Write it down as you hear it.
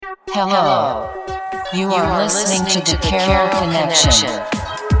Hello. You are listening to the Carol Connection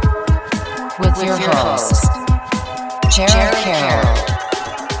with your host, Jared Carroll.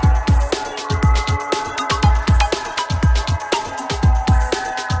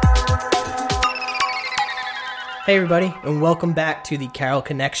 Hey everybody, and welcome back to the Carol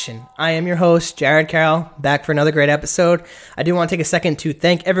Connection. I am your host, Jared Carroll, back for another great episode. I do want to take a second to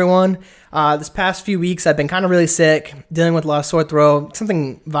thank everyone. This past few weeks, I've been kind of really sick, dealing with a lot of sore throat,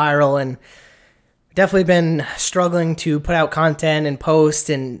 something viral, and definitely been struggling to put out content and post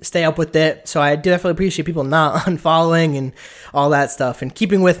and stay up with it. So I definitely appreciate people not unfollowing and all that stuff and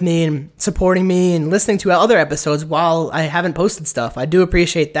keeping with me and supporting me and listening to other episodes while I haven't posted stuff. I do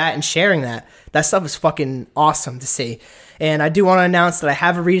appreciate that and sharing that. That stuff is fucking awesome to see. And I do want to announce that I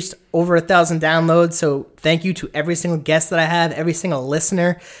have reached over 1,000 downloads. So thank you to every single guest that I have, every single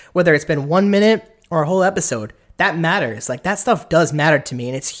listener, whether it's been 1 minute or a whole episode. That matters. Like, that stuff does matter to me,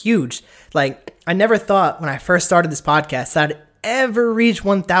 and it's huge. Like, I never thought when I first started this podcast that I'd ever reach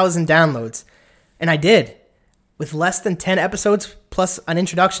 1,000 downloads. And I did, with less than 10 episodes plus an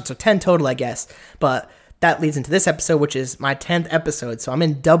introduction. So 10 total, I guess. But that leads into this episode, which is my 10th episode. So I'm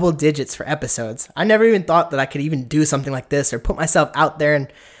in double digits for episodes. I never even thought that I could even do something like this or put myself out there,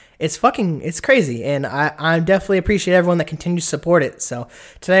 and it's crazy. And I definitely appreciate everyone that continues to support it. So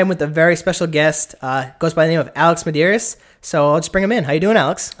today I'm with a very special guest, goes by the name of Alexx Medeiros. So I'll just bring him in. How you doing,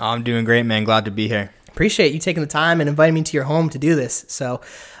 Alex? I'm doing great, man. Glad to be here. Appreciate you taking the time and inviting me to your home to do this. So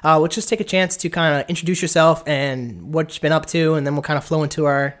let's just take a chance to kind of introduce yourself and what you've been up to, and then we'll kind of flow into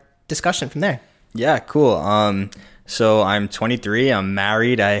our discussion from there. Yeah, cool. So I'm 23. I'm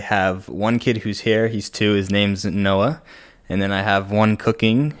married. I have one kid who's here. He's 2. His name's Noah. And then I have one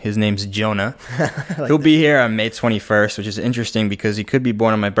cooking. His name's Jonah. He'll be here on May 21st, which is interesting because he could be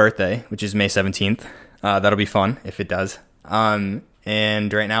born on my birthday, which is May 17th. That'll be fun if it does.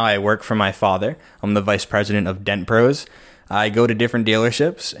 And right now I work for my father. I'm the vice president of Dent Pros. I go to different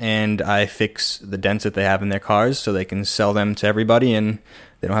dealerships and I fix the dents that they have in their cars so they can sell them to everybody and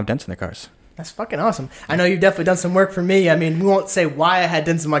they don't have dents in their cars. That's fucking awesome. I know you've definitely done some work for me. I mean, we won't say why I had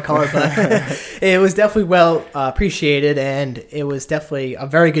dents in my car, but it was definitely well appreciated, and it was definitely a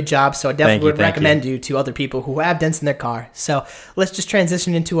very good job. So I definitely would recommend you to other people who have dents in their car. So let's just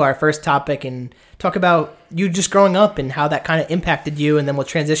transition into our first topic and talk about you just growing up and how that kind of impacted you, and then we'll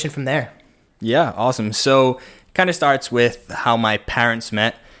transition from there. Yeah, awesome. So it kind of starts with how my parents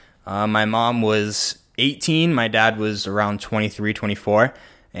met. My mom was 18. My dad was around 23, 24.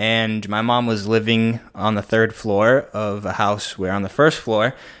 And my mom was living on the 3rd floor of a house where on the 1st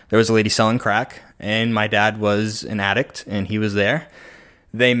floor there was a lady selling crack, and my dad was an addict and he was there.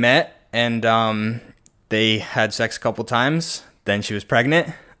 They met and they had sex a couple times. Then she was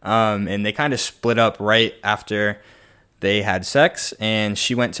pregnant, and they kind of split up right after they had sex, and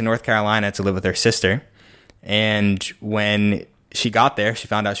she went to North Carolina to live with her sister. And when she got there, she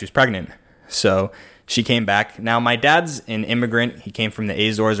found out she was pregnant. So she came back. Now, my dad's an immigrant. He came from the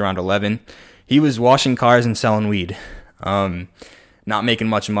Azores around 11. He was washing cars and selling weed. Not making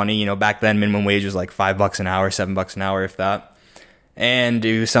much money. You know, back then, minimum wage was like $5 an hour, $7 an hour, if that. And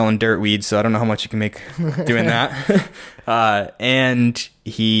he was selling dirt weed, so I don't know how much you can make doing that. And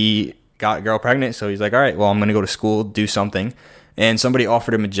he got a girl pregnant, so he's like, all right, well, I'm going to go to school, do something. And somebody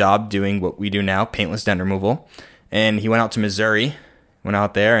offered him a job doing what we do now, paintless dent removal. And he went out to Missouri. Went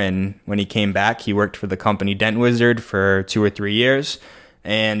out there, and when he came back, he worked for the company Dent Wizard for 2 or 3 years,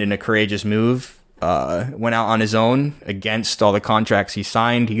 and in a courageous move, went out on his own against all the contracts he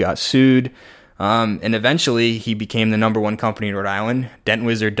signed. He got sued, and eventually he became the #1 company in Rhode Island. Dent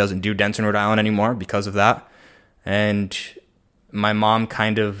Wizard doesn't do dents in Rhode Island anymore because of that, and my mom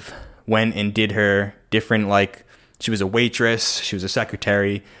kind of went and did her different, like, she was a waitress, she was a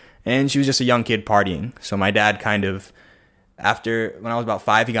secretary, and she was just a young kid partying. So my dad kind of, after, when I was about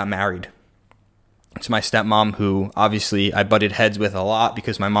 5, he got married to my stepmom, who obviously I butted heads with a lot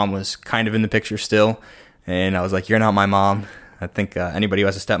because my mom was kind of in the picture still. And I was like, you're not my mom. I think anybody who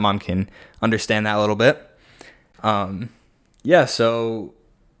has a stepmom can understand that a little bit. So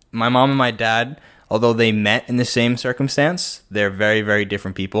my mom and my dad, although they met in the same circumstance, they're very, very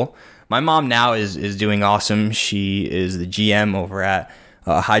different people. My mom now is doing awesome. She is the GM over at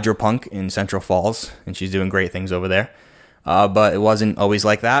Hydropunk in Central Falls, and she's doing great things over there. But it wasn't always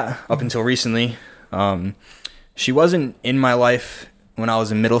like that up until recently. She wasn't in my life when I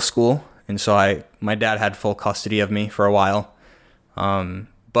was in middle school, and so my dad had full custody of me for a while. But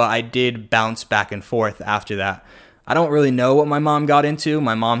I did bounce back and forth after that. I don't really know what my mom got into.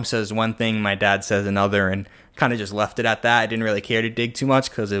 My mom says one thing, my dad says another, and kind of just left it at that. I didn't really care to dig too much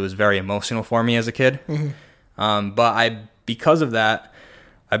because it was very emotional for me as a kid. Mm-hmm. But because of that,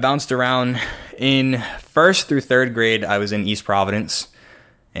 I bounced around. In 1st through 3rd grade, I was in East Providence.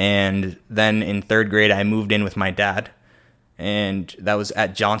 And then in 3rd grade, I moved in with my dad. And that was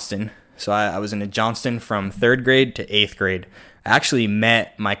at Johnston. So I was in Johnston from 3rd grade to 8th grade. I actually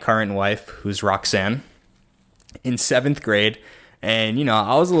met my current wife, who's Roxanne, in 7th grade. And,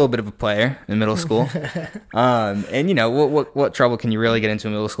 I was a little bit of a player in middle school. And, what trouble can you really get into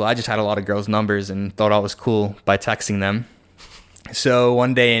in middle school? I just had a lot of girls' numbers and thought I was cool by texting them. So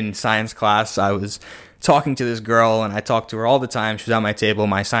one day in science class, I was talking to this girl, and I talked to her all the time. She was at my table.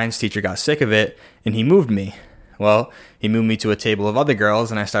 My science teacher got sick of it, and he moved me. Well, he moved me to a table of other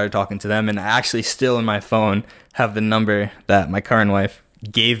girls, and I started talking to them. And I actually still in my phone have the number that my current wife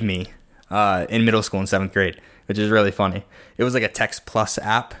gave me in middle school in 7th grade, which is really funny. It was like a Text Plus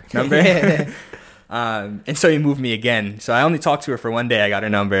app number. And so he moved me again. So I only talked to her for one day. I got her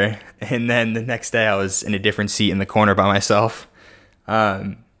number. And then the next day I was in a different seat in the corner by myself.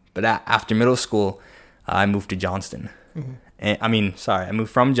 But after middle school, I moved to Johnston. Mm-hmm. I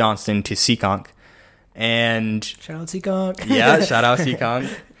moved from Johnston to Seekonk. And shout out Seekonk. Yeah, shout out Seekonk.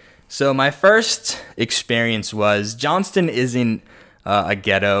 So my first experience was Johnston isn't a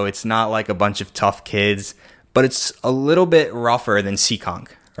ghetto. It's not like a bunch of tough kids, but it's a little bit rougher than Seekonk,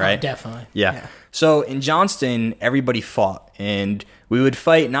 right? Oh, definitely. Yeah. So in Johnston, everybody fought, and we would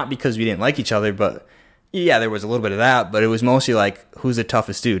fight not because we didn't like each other, but yeah, there was a little bit of that, but it was mostly like, who's the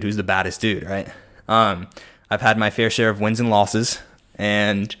toughest dude? Who's the baddest dude, right? I've had my fair share of wins and losses,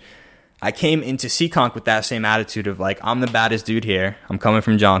 and I came into Seekonk with that same attitude of like, I'm the baddest dude here. I'm coming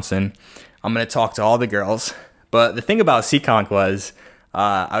from Johnston. I'm going to talk to all the girls. But the thing about Seekonk was,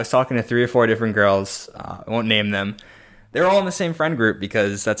 I was talking to 3 or 4 different girls. I won't name them. They're all in the same friend group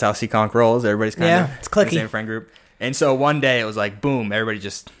because that's how Seekonk rolls. Everybody's kind of it's cliquey. In the same friend group. And so one day it was like, boom, everybody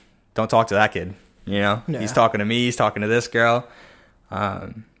just don't talk to that kid. Yeah. He's talking to me. He's talking to this girl.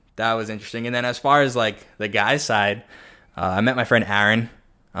 That was interesting. And then as far as like the guy's side, I met my friend Aaron.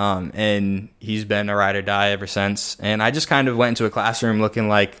 And he's been a ride or die ever since. And I just kind of went into a classroom looking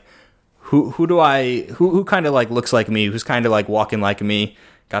like, who kind of like looks like me? Who's kind of like walking like me?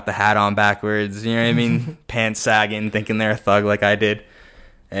 Got the hat on backwards, you know what I mean? Pants sagging, thinking they're a thug like I did.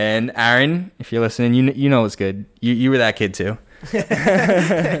 And Aaron, if you're listening, you know it's good. You were that kid too.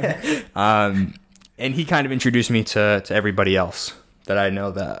 And he kind of introduced me to everybody else that I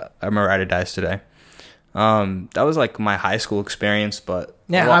know that I'm a ride or dies today. That was like my high school experience, but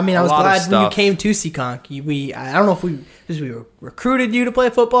I was glad when you came to Seekonk. I don't know if we recruited you to play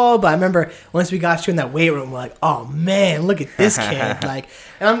football, but I remember once we got you in that weight room, we're like, oh man, look at this kid.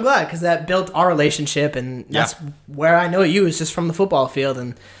 And I'm glad because that built our relationship, and that's where I know you is just from the football field,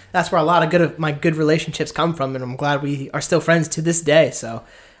 and that's where a lot of my good relationships come from, and I'm glad we are still friends to this day. So,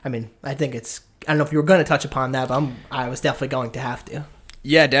 I think I don't know if you were going to touch upon that, but I was definitely going to have to.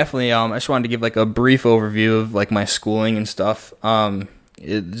 Yeah, definitely. I just wanted to give like a brief overview of like my schooling and stuff.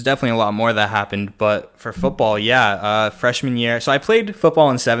 There's definitely a lot more that happened, but for football, freshman year. So I played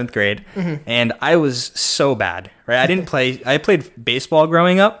football in 7th grade, and I was so bad, right? I played baseball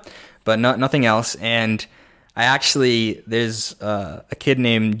growing up, but nothing else. And there's a kid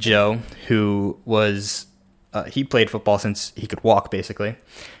named Joe who was, he played football since he could walk, basically.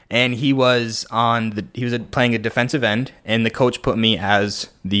 And he was playing a defensive end, and the coach put me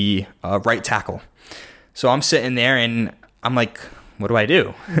as the right tackle. So I'm sitting there, and I'm like, what do I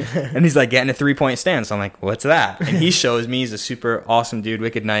do? And he's like, get in a 3-point stance. I'm like, what's that? And he shows me. He's a super awesome dude,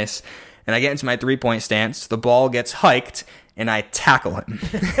 wicked nice. And I get into my 3-point stance. The ball gets hiked, and I tackle him.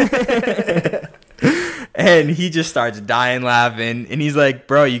 And he just starts dying laughing, and he's like,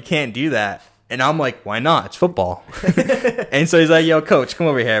 bro, you can't do that. And I'm like, why not? It's football. And so he's like, yo, coach, come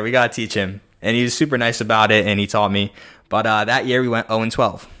over here. We got to teach him. And he was super nice about it, and he taught me. But that year we went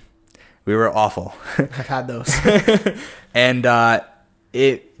 0-12. We were awful. I've had those. And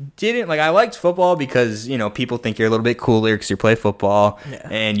it didn't, I liked football because, people think you're a little bit cooler because you play football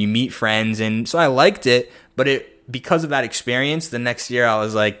and you meet friends. And so I liked it, but because of that experience, the next year I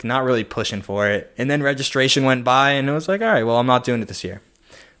was not really pushing for it. And then registration went by, and it was like, all right, well, I'm not doing it this year.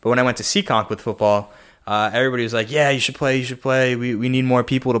 But when I went to Seekonk with football, everybody was like, yeah, you should play. We need more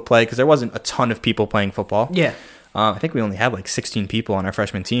people to play because there wasn't a ton of people playing football. Yeah. I think we only had 16 people on our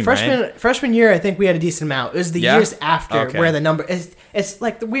freshman team, right? Freshman year, I think we had a decent amount. It was the years after where the number is. It's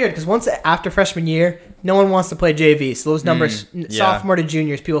weird because once after freshman year, no one wants to play JV. So those numbers, sophomore to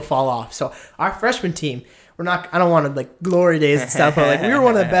juniors, people fall off. So our freshman team, I don't want to glory days and stuff, but we were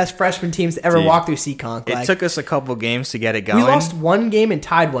one of the best freshman teams to ever walk through Seekonk. It took us a couple games to get it going. We lost one game and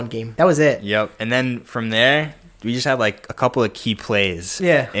tied one game. That was it. Yep. And then from there, we just had a couple of key plays.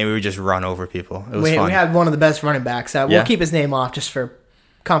 Yeah. And we would just run over people. It was fun. We had one of the best running backs. We'll keep his name off just for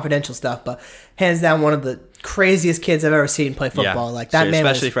confidential stuff, but hands down one of the craziest kids I've ever seen play football. Yeah. Like that man,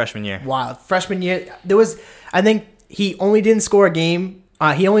 especially freshman year. Wow, freshman year I think he only didn't score a game.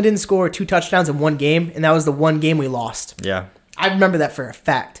 He only didn't score 2 touchdowns in one game, and that was the one game we lost. Yeah, I remember that for a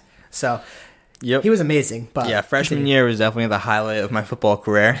fact. So. Yep. He was amazing. But yeah, freshman year was definitely the highlight of my football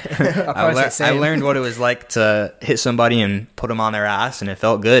career. I learned what it was like to hit somebody and put them on their ass, and it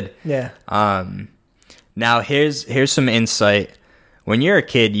felt good. Yeah. Now, here's some insight. When you're a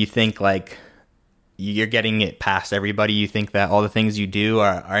kid, you think like you're getting it past everybody. You think that all the things you do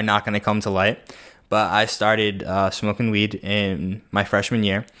are not going to come to light. But I started smoking weed in my freshman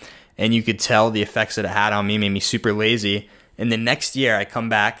year, and you could tell the effects that it had on me made me super lazy. And the next year, I come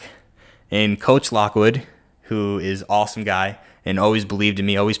back. And Coach Lockwood, who is an awesome guy and always believed in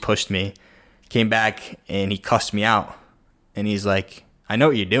me, always pushed me, came back and he cussed me out. And he's like, I know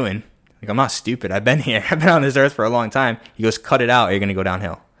what you're doing. Like, I'm not stupid. I've been here. I've been on this earth for a long time. He goes, cut it out or you're going to go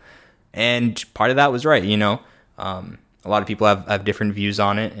downhill. And part of that was right, you know. A lot of people have different views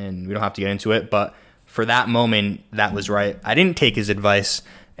on it, and we don't have to get into it. But for that moment, that was right. I didn't take his advice,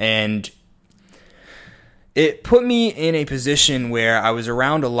 and it put me in a position where I was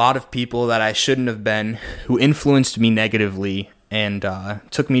around a lot of people that I shouldn't have been, who influenced me negatively and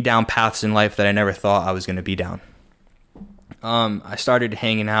took me down paths in life that I never thought I was going to be down. I started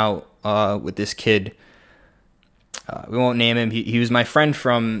hanging out with this kid. We won't name him. He was my friend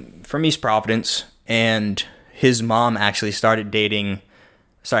from East Providence, and his mom actually started dating...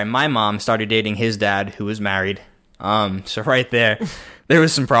 Sorry, my mom started dating his dad, who was married. So right there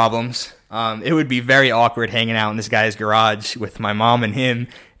was some problems. It would be very awkward hanging out in this guy's garage with my mom and him,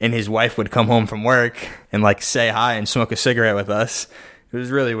 and his wife would come home from work and like say hi and smoke a cigarette with us. It was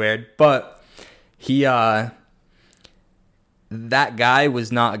really weird. But that guy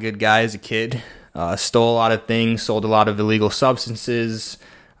was not a good guy as a kid. Stole a lot of things, sold a lot of illegal substances,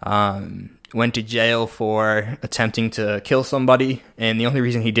 went to jail for attempting to kill somebody. And the only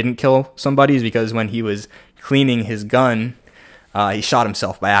reason he didn't kill somebody is because when he was cleaning his gun, he shot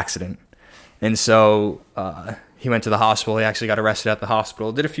himself by accident. And so he went to the hospital. He actually got arrested at the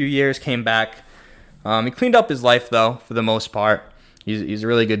hospital. Did a few years, came back. He cleaned up his life, though, for the most part. He's a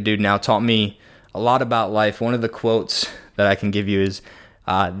really good dude now. Taught me a lot about life. One of the quotes that I can give you is,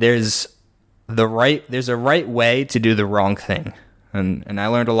 there's a right way to do the wrong thing. And I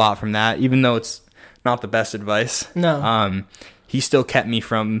learned a lot from that, even though it's not the best advice. No. He still kept me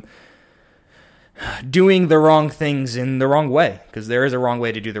from doing the wrong things in the wrong way, because there is a wrong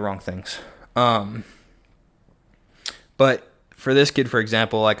way to do the wrong things. But for this kid, for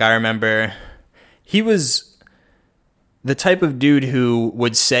example, like I remember he was the type of dude who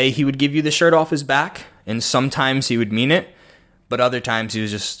would say he would give you the shirt off his back, and sometimes he would mean it, but other times he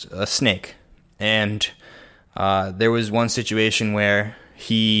was just a snake. And there was one situation where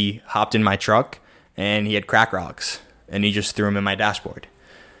he hopped in my truck and he had crack rocks and he just threw them in my dashboard.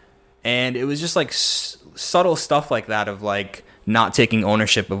 And it was just like subtle stuff like that of like not taking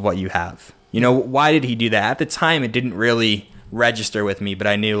ownership of what you have. You know, why did he do that? At the time, it didn't really register with me, but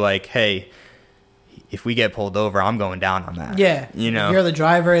I knew like, hey, if we get pulled over, I'm going down on that. Yeah. You know, if you're the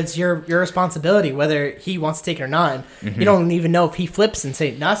driver, it's your responsibility, whether he wants to take it or not. Mm-hmm. You don't even know if he flips and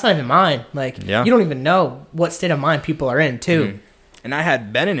say, no, that's not even mine. Like, You don't even know what state of mind people are in, too. Mm-hmm. And I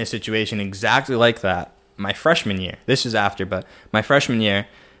had been in a situation exactly like that my freshman year. This is after, but my freshman year,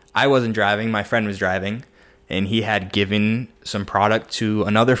 I wasn't driving. My friend was driving, and he had given some product to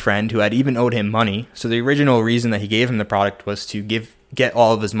another friend who had even owed him money. So the original reason that he gave him the product was to get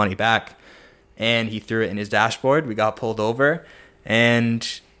all of his money back. And he threw it in his dashboard. We got pulled over, and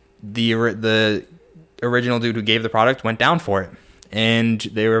the original dude who gave the product went down for it. And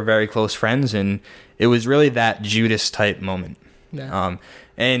they were very close friends, and it was really that Judas type moment. Yeah.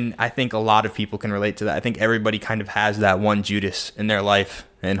 And I think a lot of people can relate to that. I think everybody kind of has that one Judas in their life,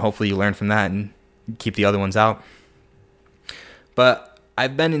 and hopefully you learn from that and keep the other ones out. But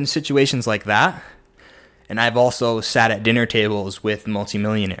I've been in situations like that, and I've also sat at dinner tables with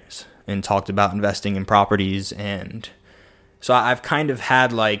multimillionaires and talked about investing in properties. And so I've kind of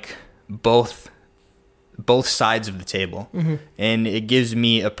had like both sides of the table. Mm-hmm. And it gives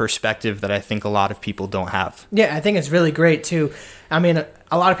me a perspective that I think a lot of people don't have. Yeah, I think it's really great too. I mean,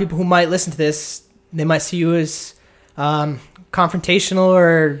 a lot of people who might listen to this, they might see you as confrontational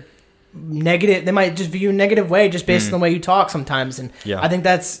or negative. They might just view you in a negative way just based on the way you talk sometimes. And I think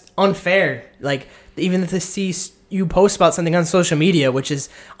that's unfair. Like, even if they see you post about something on social media, which is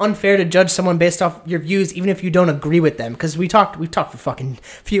unfair to judge someone based off your views, even if you don't agree with them. Because we talked for fucking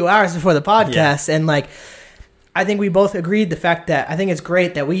few hours before the podcast, and like, I think we both agreed the fact that I think it's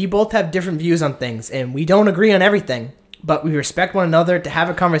great that we both have different views on things, and we don't agree on everything. but we respect one another to have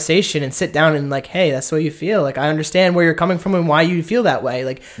a conversation and sit down and like, hey, that's the way you feel. Like, I understand where you're coming from and why you feel that way.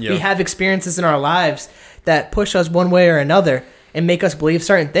 Like, we have experiences in our lives that push us one way or another and make us believe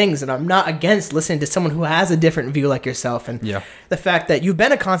certain things. And I'm not against listening to someone who has a different view like yourself. And the fact that you've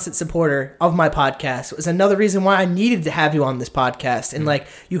been a constant supporter of my podcast was another reason why I needed to have you on this podcast. And like,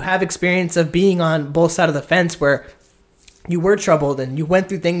 you have experience of being on both sides of the fence where you were troubled and you went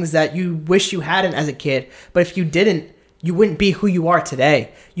through things that you wish you hadn't as a kid. But if you didn't, you wouldn't be who you are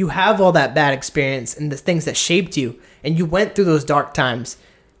today. You have all that bad experience and the things that shaped you, and you went through those dark times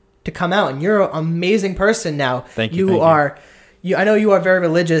to come out, and you're an amazing person now. Thank you. I know you are very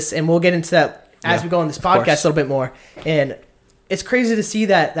religious, and we'll get into that as we go on this podcast a little bit more. And it's crazy to see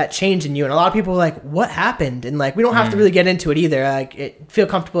that change in you. And a lot of people are like, what happened? And like, we don't have to really get into it either. Like, feel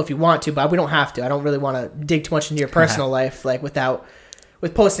comfortable if you want to, but we don't have to. I don't really want to dig too much into your personal life, like with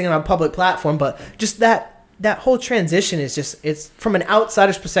posting on a public platform. But just that whole transition is just, it's from an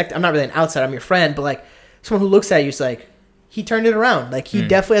outsider's perspective. I'm not really an outsider, I'm your friend, but like someone who looks at you is like, he turned it around. Like, he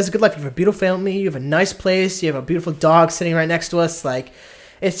definitely has a good life. You have a beautiful family, you have a nice place, you have a beautiful dog sitting right next to us. Like,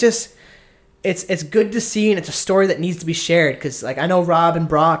 it's just, it's good to see, and it's a story that needs to be shared. Because like, I know Rob and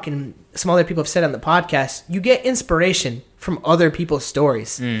Brock and some other people have said on the podcast, you get inspiration from other people's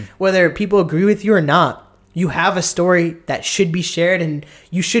stories. Whether people agree with you or not, you have a story that should be shared and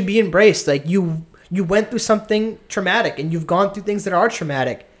you should be embraced. Like, you went through something traumatic and you've gone through things that are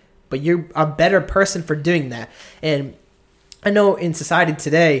traumatic, but you're a better person for doing that. And I know in society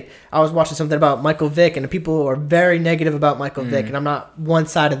today, I was watching something about Michael Vick, and people are very negative about Michael Vick, and I'm not one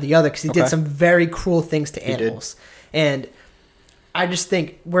side or the other, because he did some very cruel things to animals. And I just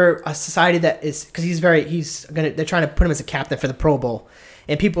think we're a society that is, because they're trying to put him as a captain for the Pro Bowl,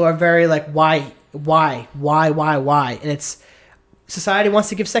 and people are very like, why? And it's, society wants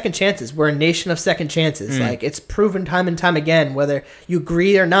to give second chances. We're a nation of second chances. Like, it's proven time and time again, whether you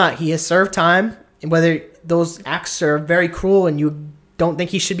agree or not, he has served time, and whether those acts are very cruel and you don't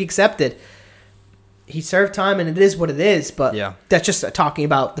think he should be accepted, he served time, and it is what it is. But that's just talking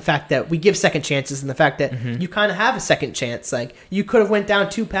about the fact that we give second chances, and the fact that you kind of have a second chance. Like, you could have went down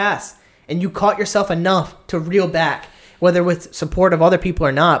 2 paths and you caught yourself enough to reel back, whether with support of other people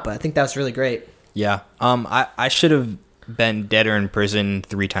or not. But I think that was really great. I should have been dead or in prison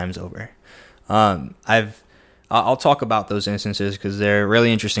 3 times over. I'll talk about those instances because they're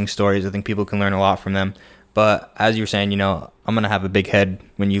really interesting stories. I think people can learn a lot from them. But as you were saying, I'm going to have a big head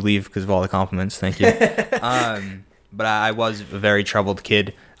when you leave because of all the compliments. Thank you. But I was a very troubled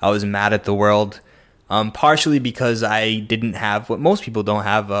kid. I was mad at the world, partially because I didn't have what most people don't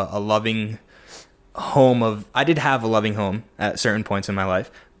have, a loving home. I did have a loving home at certain points in my life,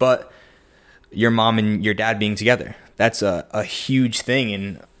 but your mom and your dad being together, that's a huge thing.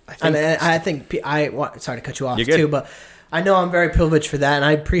 And I think sorry to cut you off too, but I know I'm very privileged for that, and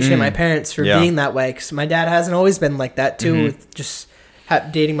I appreciate my parents for being that way, because my dad hasn't always been like that too, with just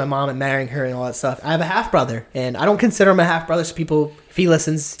dating my mom and marrying her and all that stuff. I have a half brother, and I don't consider him a half brother. So people, if he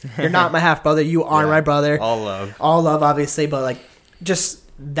listens, you're not my half brother. You are my brother. All love, obviously, but like, just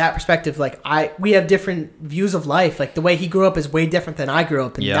that perspective, like, we have different views of life. Like, the way he grew up is way different than I grew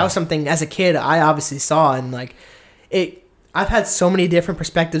up, and that was something as a kid I obviously saw, and like I've had so many different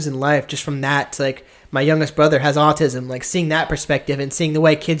perspectives in life just from that to, like, my youngest brother has autism, like, seeing that perspective and seeing the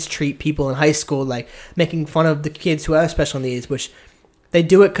way kids treat people in high school, like making fun of the kids who have special needs, which they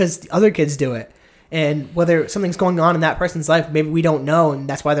do it because other kids do it. And whether something's going on in that person's life, maybe we don't know, and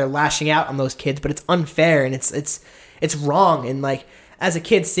that's why they're lashing out on those kids, but it's unfair and it's wrong. And like, as a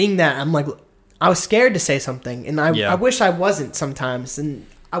kid seeing that, I'm like, I was scared to say something, and I wish I wasn't sometimes, and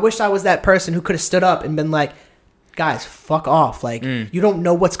I wish I was that person who could have stood up and been like, guys, fuck off. Like, you don't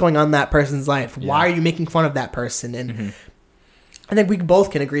know what's going on in that person's life. Why are you making fun of that person? And I think we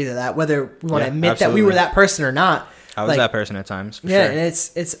both can agree to that, whether we want to admit that we were that person or not. I was that person at times. For sure. And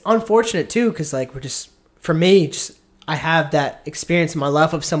it's unfortunate too, because like, for me, I have that experience in my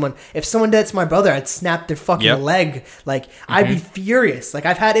life of someone. If someone did it to my brother, I'd snap their fucking leg. Like, I'd be furious. Like,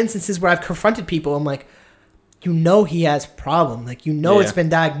 I've had instances where I've confronted people. I'm like, he has a problem. Like, it's been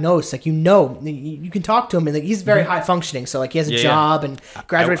diagnosed. Like, you can talk to him, and like, he's very high functioning. So like, he has a job and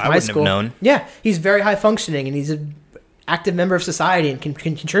graduated from high school. Have known. Yeah, he's very high functioning, and he's an active member of society and can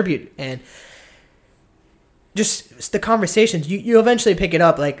contribute. And just the conversations, you eventually pick it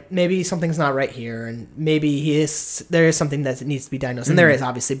up. Like, maybe something's not right here, and maybe there is something that needs to be diagnosed, and there is,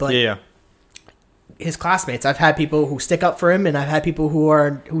 obviously. But his classmates, I've had people who stick up for him, and I've had people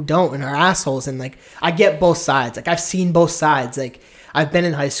who don't and are assholes, and like, I get both sides. Like, I've seen both sides. Like, I've been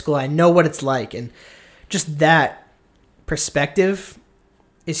in high school, I know what it's like, and just that perspective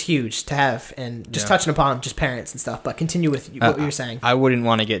is huge to have, and just touching upon just parents and stuff. But continue with what you were saying. I wouldn't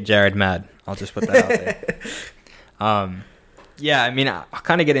want to get Jared mad. I'll just put that out there. Yeah, I mean, I'll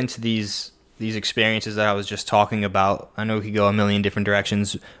kind of get into these experiences that I was just talking about. I know we could go a million different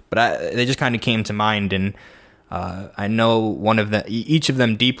directions, but they just kind of came to mind, and I know each of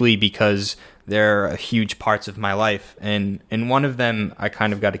them deeply because they're huge parts of my life, and one of them I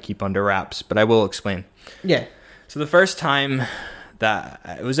kind of got to keep under wraps, but I will explain. Yeah. So the first time that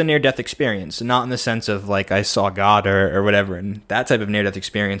it was a near-death experience, not in the sense of like I saw God or whatever, and that type of near-death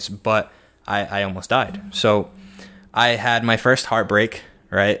experience, but I almost died. So I had my first heartbreak,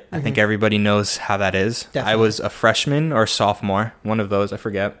 right? I think everybody knows how that is. Definitely. I was a freshman or sophomore, one of those, I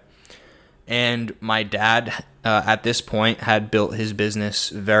forget. And my dad, at this point, had built his business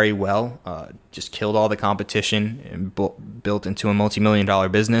very well, just killed all the competition and built into a multi-million-dollar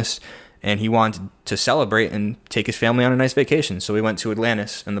business. And he wanted to celebrate and take his family on a nice vacation. So we went to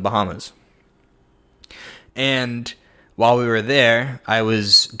Atlantis in the Bahamas. And while we were there, I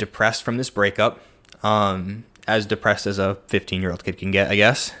was depressed from this breakup. As depressed as a 15-year-old kid can get, I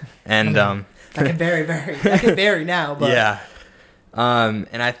guess. And that can vary now, but yeah.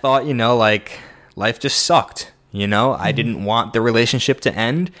 And I thought, like life just sucked, I didn't want the relationship to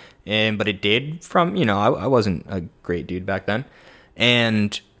end, but it did from, I wasn't a great dude back then.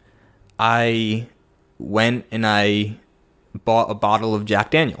 And I went and I bought a bottle of Jack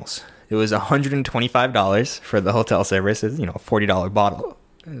Daniels. It was $125 for the hotel service. It's, a $40 bottle.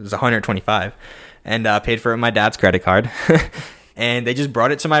 It was $125, and paid for it with my dad's credit card. And they just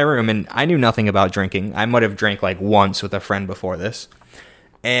brought it to my room, and I knew nothing about drinking. I might have drank like once with a friend before this.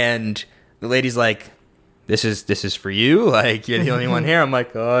 And the lady's like, this is for you? Like, you're the only one here? I'm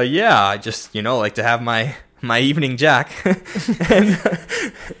like, yeah, I just, like to have my evening Jack. And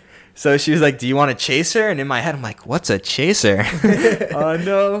so she was like, do you want a chaser? And in my head, I'm like, what's a chaser? Oh,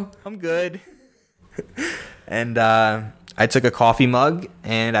 no, I'm good. And I took a coffee mug,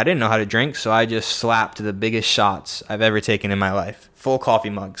 and I didn't know how to drink, so I just slapped the biggest shots I've ever taken in my life. Full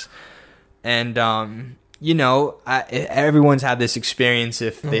coffee mugs. And, everyone's had this experience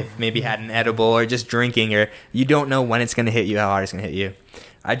if they've maybe had an edible or just drinking, or you don't know when it's going to hit you, how hard it's going to hit you.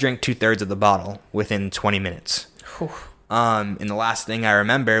 I drank 2/3 of the bottle within 20 minutes. And the last thing I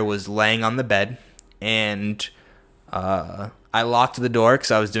remember was laying on the bed, and I locked the door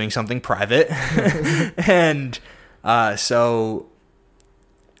because I was doing something private. And so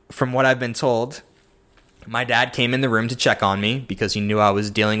from what I've been told, my dad came in the room to check on me because he knew I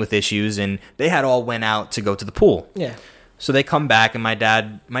was dealing with issues, and they had all went out to go to the pool. Yeah. So they come back, and my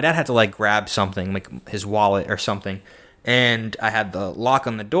dad had to like grab something, like his wallet or something. And I had the lock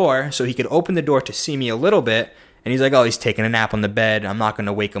on the door so he could open the door to see me a little bit. And he's like, oh, he's taking a nap on the bed. I'm not going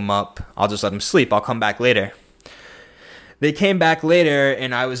to wake him up. I'll just let him sleep. I'll come back later. They came back later,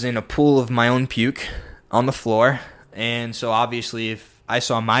 and I was in a pool of my own puke on the floor. And so obviously if I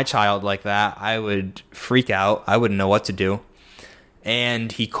saw my child like that, I would freak out. I wouldn't know what to do.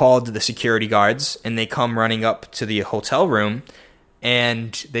 And he called the security guards, and they come running up to the hotel room,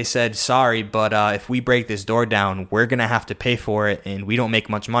 and they said, sorry, but if we break this door down, we're going to have to pay for it, and we don't make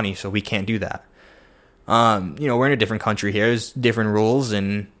much money, so we can't do that. We're in a different country here. There's different rules,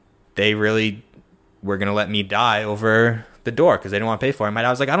 and they really were going to let me die over the door because they didn't want to pay for it. My dad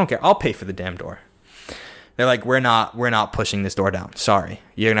was like, I don't care. I'll pay for the damn door. They're like, we're not pushing this door down. Sorry.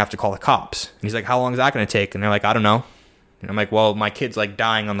 You're going to have to call the cops. And he's like, how long is that going to take? And they're like, I don't know. And I'm like, well, my kid's like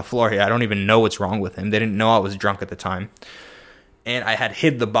dying on the floor here. I don't even know what's wrong with him. They didn't know I was drunk at the time. And I had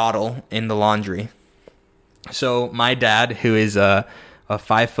hid the bottle in the laundry. So my dad, who is a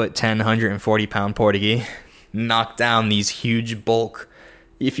 5'10", 140-pound Portuguese, knocked down these huge bulk.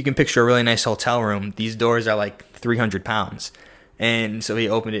 If you can picture a really nice hotel room, these doors are like 300 pounds. And so he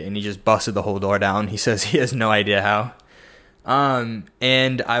opened it, and he just busted the whole door down. He says he has no idea how. And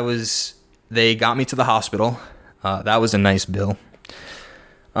they got me to the hospital. That was a nice bill.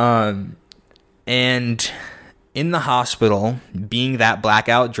 And in the hospital, being that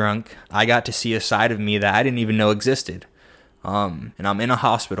blackout drunk, I got to see a side of me that I didn't even know existed. And I'm in a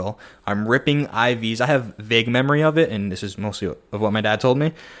hospital. I'm ripping IVs. I have vague memory of it, and this is mostly of what my dad told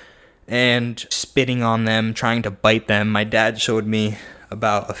me. And spitting on them, trying to bite them. My dad showed me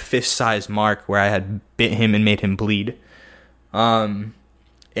about a fist-sized mark where I had bit him and made him bleed. And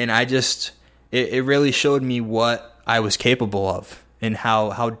it really showed me what I was capable of and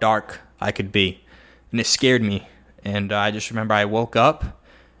how dark I could be. And it scared me. And I just remember I woke up,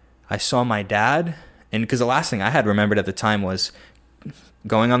 I saw my dad, and because the last thing I had remembered at the time was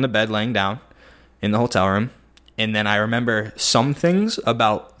going on the bed, laying down in the hotel room, And then I remember some things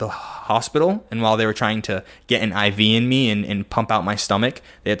about the hospital, and while they were trying to get an IV in me and pump out my stomach,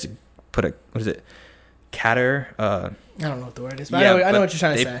 they had to put catheter? I don't know what the word is, but I know what you're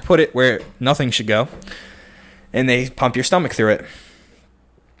trying to say. They put it where nothing should go, and they pump your stomach through it.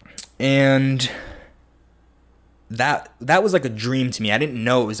 And that was like a dream to me. I didn't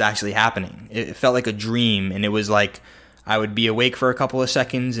know it was actually happening. It felt like a dream, and it was like I would be awake for a couple of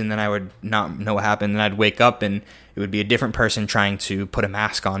seconds, and then I would not know what happened, and I'd wake up, and it would be a different person trying to put a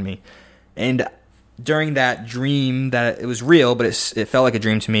mask on me. And during that dream, that it was real, but it felt like a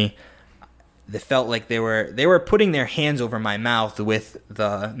dream to me. It felt like they were putting their hands over my mouth with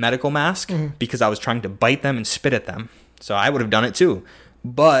the medical mask because I was trying to bite them and spit at them. So I would have done it too,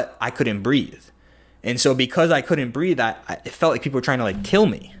 but I couldn't breathe. And so because I couldn't breathe, it felt like people were trying to like kill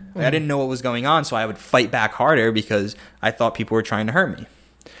me. I didn't know what was going on, so I would fight back harder because I thought people were trying to hurt me.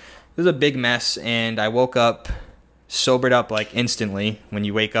 It was a big mess, and I woke up, sobered up like instantly when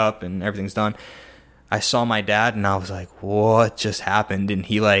you wake up and everything's done. I saw my dad, and I was like, what just happened? And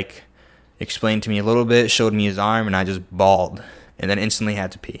he like explained to me a little bit, showed me his arm, and I just bawled and then instantly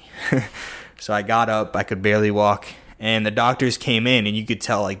had to pee. So I got up, I could barely walk, and the doctors came in, and you could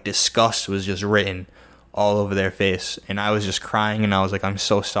tell like disgust was just written all over their face, and I was just crying, and I was like, I'm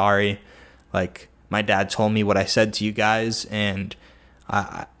so sorry. Like, my dad told me what I said to you guys, and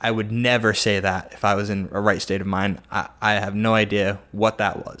I would never say that if I was in a right state of mind. I have no idea what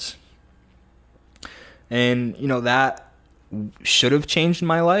that was. And, that should have changed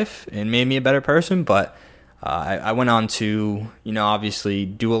my life and made me a better person, but I went on to, obviously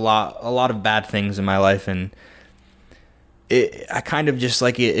do a lot of bad things in my life, and I kind of just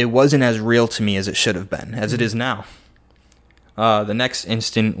like it wasn't as real to me as it should have been, as it is now. The next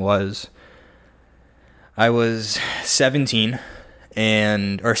instant was I was 16,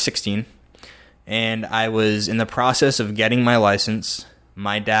 and I was in the process of getting my license.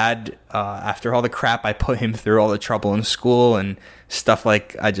 My dad, after all the crap I put him through, all the trouble in school and stuff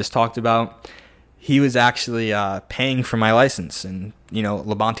like I just talked about, he was actually paying for my license. And,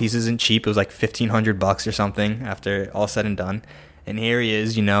 Lebantes isn't cheap. It was like $1,500 or something after all said and done. And here he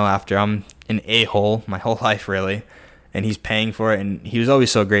is, after I'm an a-hole my whole life, really. And he's paying for it. And he was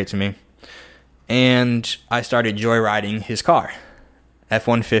always so great to me. And I started joyriding his car,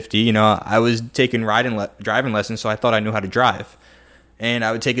 F-150. I was taking driving lessons, so I thought I knew how to drive. And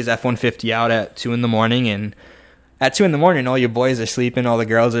I would take his F-150 out at 2 in the morning, and at 2 in the morning, all your boys are sleeping, all the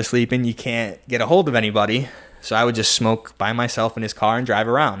girls are sleeping, you can't get a hold of anybody. So I would just smoke by myself in his car and drive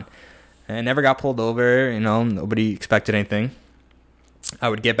around. And I never got pulled over, nobody expected anything. I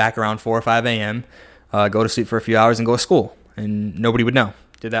would get back around 4 or 5 a.m., go to sleep for a few hours and go to school, and nobody would know.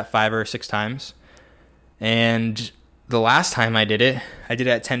 Did that 5 or 6 times. And the last time I did it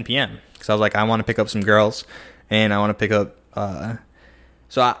at 10 p.m. because I was like, I want to pick up some girls, and I want to pick up...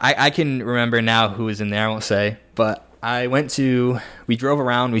 So I can remember now who was in there, I won't say, but we drove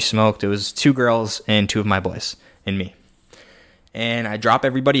around, we smoked. It was 2 girls and 2 of my boys and me. And I dropped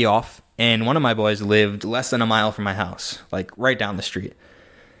everybody off, and one of my boys lived less than a mile from my house, like right down the street.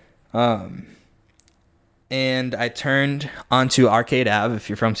 And I turned onto Arcade Ave. If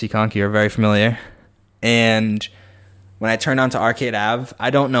you're from Seekonk, you're very familiar. And when I turned onto Arcade Ave, I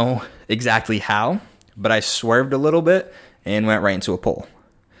don't know exactly how, but I swerved a little bit and went right into a pole.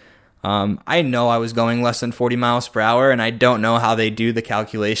 I know I was going less than 40 miles per hour, and I don't know how they do the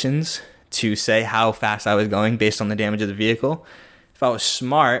calculations to say how fast I was going based on the damage of the vehicle. If I was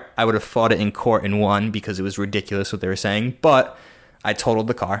smart, I would have fought it in court and won because it was ridiculous what they were saying, but I totaled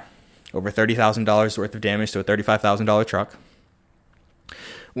the car. Over $30,000 worth of damage to a $35,000 truck.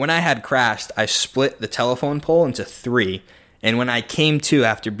 When I had crashed, I split the telephone pole into 3, and when I came to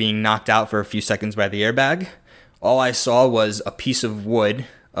after being knocked out for a few seconds by the airbag, all I saw was a piece of wood,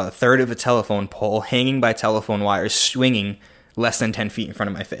 a third of a telephone pole, hanging by telephone wires, swinging less than 10 feet in front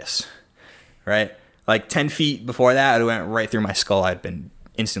of my face, right? Like 10 feet before that, it went right through my skull. I'd been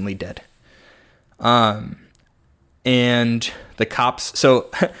instantly dead. And the cops,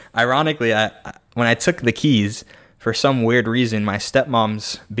 so ironically, when I took the keys, for some weird reason, my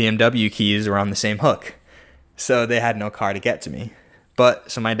stepmom's BMW keys were on the same hook. So they had no car to get to me.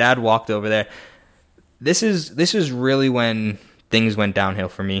 So my dad walked over there. This is really when things went downhill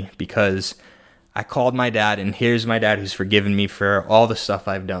for me, because I called my dad, and here's my dad who's forgiven me for all the stuff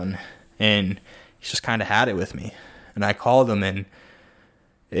I've done, and he's just kind of had it with me. And I called him, and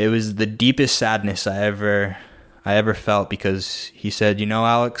it was the deepest sadness I ever felt, because he said,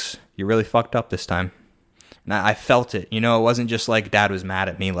 Alex, you really fucked up this time. And I felt it. It wasn't just like Dad was mad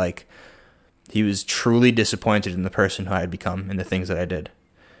at me. Like, he was truly disappointed in the person who I had become and the things that I did.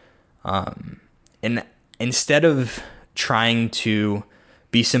 And instead of trying to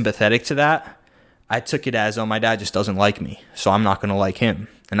be sympathetic to that, I took it as, oh, my dad just doesn't like me, so I'm not going to like him.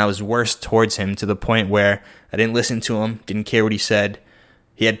 And I was worse towards him to the point where I didn't listen to him, didn't care what he said.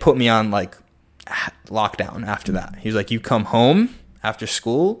 He had put me on like lockdown after that. He was like, you come home after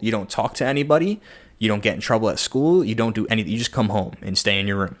school, you don't talk to anybody, you don't get in trouble at school, you don't do anything, you just come home and stay in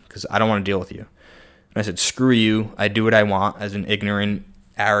your room because I don't want to deal with you. And I said, screw you, I do what I want as an ignorant,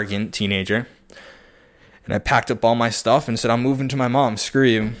 arrogant teenager. And I packed up all my stuff and said, I'm moving to my mom, screw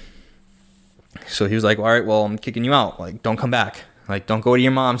you. So he was like, all right, well, I'm kicking you out. Like, don't come back. Like, don't go to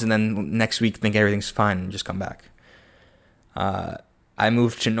your mom's and then next week think everything's fine and just come back. I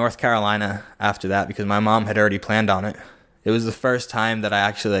moved to North Carolina after that because my mom had already planned on it. It was the first time that I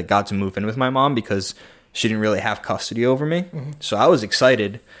actually like got to move in with my mom because she didn't really have custody over me. Mm-hmm. So I was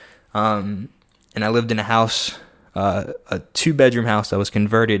excited. And I lived in a house, a 2-bedroom house that was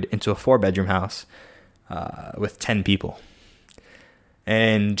converted into a 4-bedroom house with 10 people.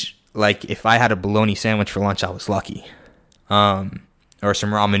 And like, if I had a bologna sandwich for lunch, I was lucky. Or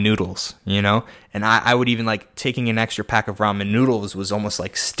some ramen noodles, you know? And I would even, like, taking an extra pack of ramen noodles was almost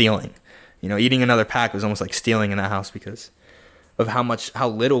like stealing. You know, eating another pack was almost like stealing in that house because of how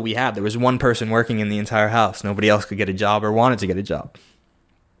little we had. There was one person working in the entire house. Nobody else could get a job or wanted to get a job.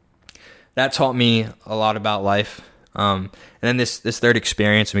 That taught me a lot about life. And then this third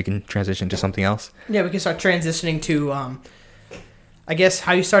experience, and we can transition to something else. Yeah, we can start transitioning to, I guess,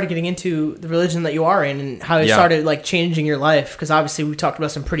 how you started getting into the religion that you are in and how you started, like, changing your life. Because obviously we talked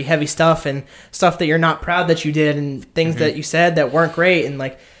about some pretty heavy stuff and stuff that you're not proud that you did and things that you said that weren't great. And,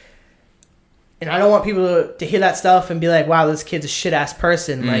 like, and I don't want people to hear that stuff and be like, wow, this kid's a shit-ass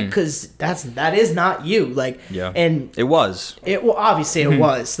person. Like, because that is not you. Like, and it was. Well, obviously it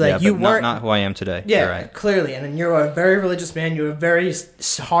was. Like, you weren't. Not who I am today. Yeah, right. Clearly. And you're a very religious man. You're very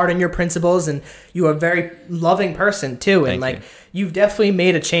hard on your principles and you're a very loving person, too. And, Thank you. You've definitely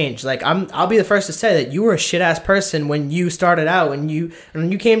made a change. Like, I'll be the first to say that you were a shit-ass person when you started out. When you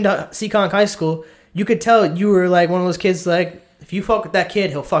came to Seekonk High School, you could tell you were, like, one of those kids, like, if you fuck with that kid,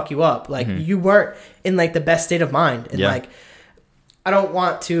 he'll fuck you up. Like, you weren't in, like, the best state of mind. And, like, I don't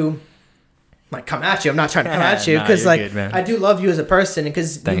want to, like, come at you. I'm not trying to come at you because, like, good, I do love you as a person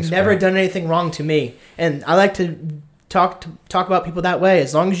because you've never done anything wrong to me. And I like to talk about people that way.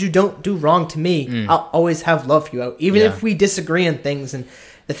 As long as you don't do wrong to me, I'll always have love for you. Even if we disagree on things and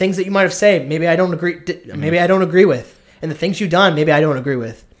the things that you might have said, maybe I don't agree with. And the things you've done, maybe I don't agree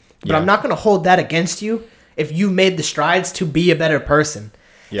with. But I'm not going to hold that against you if you made the strides to be a better person.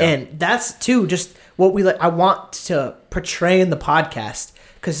 Yeah. And that's, too, just what I want to portray in the podcast.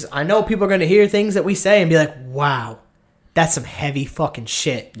 Because I know people are going to hear things that we say and be like, wow, that's some heavy fucking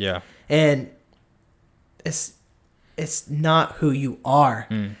shit. Yeah. And it's not who you are.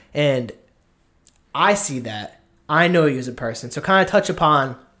 And I see that. I know you as a person. So kind of touch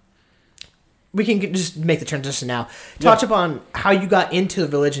upon... We can just make the transition now. Touch upon how you got into the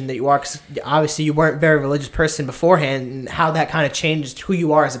religion that you are, because obviously you weren't a very religious person beforehand, and how that kind of changed who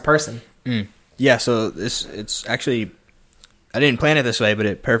you are as a person. Yeah, so it's actually, I didn't plan it this way, but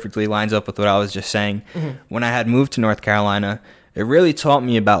it perfectly lines up with what I was just saying. When I had moved to North Carolina, it really taught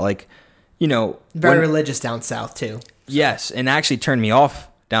me about, like, you know... Very religious down south, too. So. Yes, and actually turned me off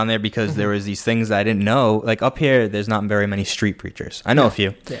down there because there was these things that I didn't know. Like, up here, there's not very many street preachers. I know a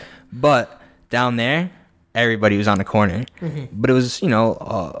few. Yeah. But... down there, everybody was on the corner. But it was, you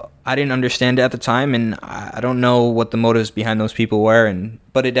know, I didn't understand it at the time, and I don't know what the motives behind those people were,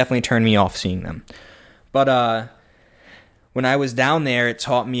 but it definitely turned me off seeing them. But when I was down there, it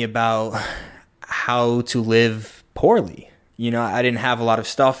taught me about how to live poorly. You know, I didn't have a lot of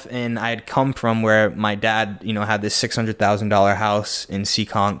stuff, and I had come from where my dad, you know, had this $600,000 house in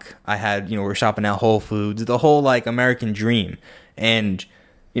Seekonk. I had, you know, we're shopping at Whole Foods, the whole, like, American dream. And...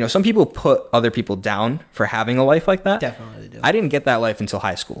 you know, some people put other people down for having a life like that. Definitely do. I didn't get that life until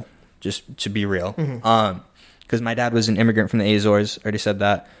high school, just to be real. Because my dad was an immigrant from the Azores, already said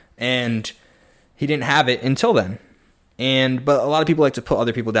that. And he didn't have it until then. But a lot of people like to put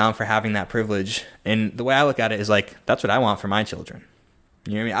other people down for having that privilege. And the way I look at it is like, that's what I want for my children.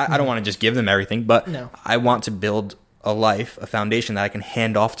 You know what I mean? I don't want to just give them everything, but I want to build a life, a foundation that I can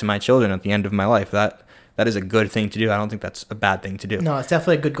hand off to my children at the end of my life. That is a good thing to do. I don't think that's a bad thing to do. No, it's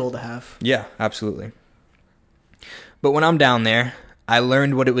definitely a good goal to have. Yeah, absolutely. But when I'm down there, I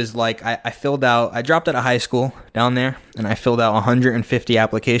learned what it was like. I dropped out of high school down there, and I filled out 150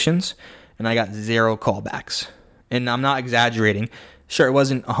 applications, and I got 0 callbacks. And I'm not exaggerating. Sure, it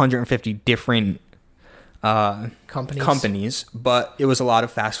wasn't 150 different companies, but it was a lot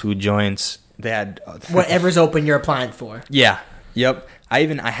of fast food joints. They had... whatever's open, you're applying for. Yeah. Yep.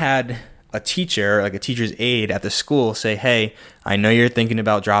 I had a teacher, like a teacher's aide at the school, say, hey, I know you're thinking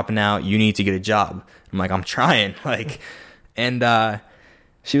about dropping out. You need to get a job. I'm like, I'm trying. And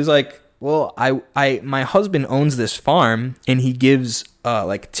she was like, well, my husband owns this farm, and he gives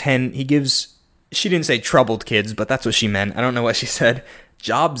she didn't say troubled kids, but that's what she meant. I don't know what she said.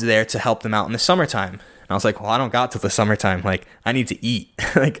 Jobs there to help them out in the summertime. And I was like, well, I don't got to the summertime. Like, I need to eat.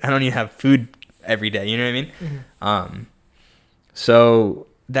 Like, I don't even have food every day. You know what I mean? Mm-hmm. So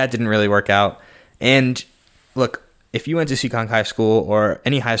that didn't really work out. And look, if you went to Seekonk High School or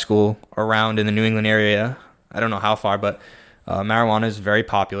any high school around in the New England area, I don't know how far, but marijuana is very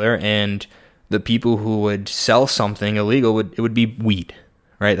popular. And the people who would sell something illegal would be weed.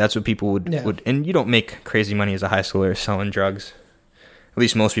 Right, that's what people would, and you don't make crazy money as a high schooler selling drugs. At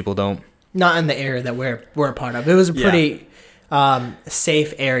least most people don't. Not in the area that we're a part of. It was a pretty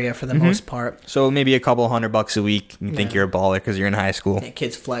safe area for the most part. So maybe a couple $100 a week. You think you're a baller because you're in high school. Yeah,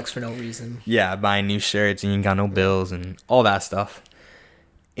 kids flex for no reason. Yeah, buying new shirts and you ain't got no bills and all that stuff.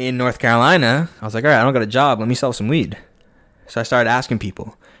 In North Carolina, I was like, all right, I don't got a job. Let me sell some weed. So I started asking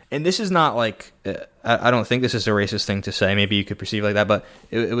people. And this is not like, I don't think this is a racist thing to say. Maybe you could perceive it like that, but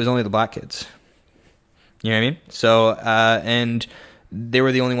it was only the black kids. You know what I mean? So, and they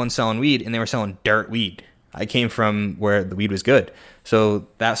were the only ones selling weed, and they were selling dirt weed. I came from where the weed was good. So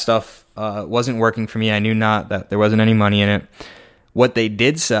that stuff wasn't working for me. I knew not that there wasn't any money in it. What they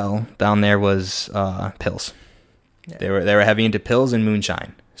did sell down there was pills. Yeah. They were heavy into pills and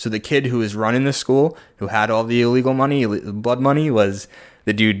moonshine. So the kid who was running the school, who had all the illegal money, blood money, was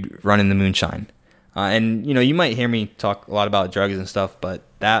the dude running the moonshine. And, you know, you might hear me talk a lot about drugs and stuff, but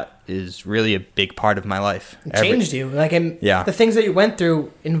that is really a big part of my life. It changed you. The things that you went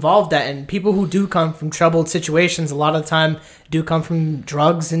through involved that. And people who do come from troubled situations, a lot of the time do come from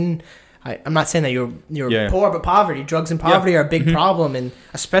drugs. And I'm not saying that you're poor, but poverty. Drugs and poverty are a big problem. And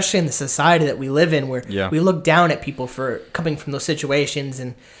especially in the society that we live in, where we look down at people for coming from those situations,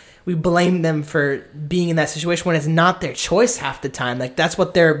 and we blame them for being in that situation when it's not their choice half the time. Like, that's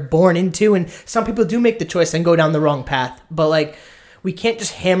what they're born into. And some people do make the choice and go down the wrong path. But, like, we can't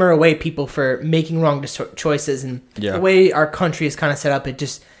just hammer away people for making wrong choices. And the way our country is kind of set up,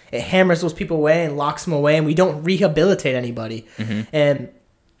 it hammers those people away and locks them away. And we don't rehabilitate anybody. Mm-hmm. And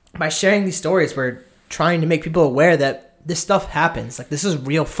by sharing these stories, we're trying to make people aware that this stuff happens. Like, this is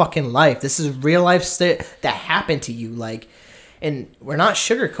real fucking life. This is real life that happened to you. Like, and we're not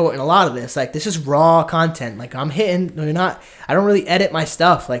sugarcoating a lot of this. Like, this is raw content. Like, I don't really edit my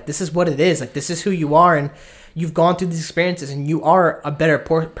stuff. Like, this is what it is. Like, this is who you are, and you've gone through these experiences, and you are a better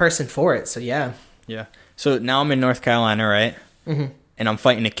person for it. So, yeah. Yeah. So now I'm in North Carolina, right? Mm-hmm. And I'm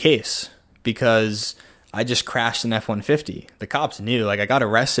fighting a case because I just crashed an F-150. The cops knew. Like, I got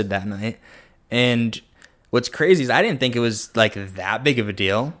arrested that night. And what's crazy is I didn't think it was, like, that big of a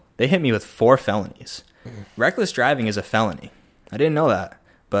deal. They hit me with 4 felonies. Mm-hmm. Reckless driving is a felony. I didn't know that,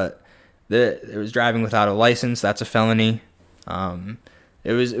 but it was driving without a license. That's a felony.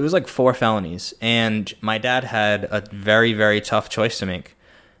 It was like 4 felonies, and my dad had a very, very tough choice to make.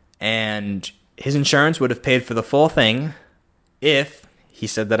 And his insurance would have paid for the full thing if he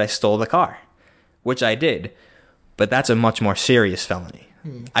said that I stole the car, which I did. But that's a much more serious felony.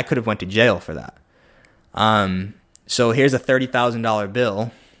 I could have went to jail for that. So here's a $30,000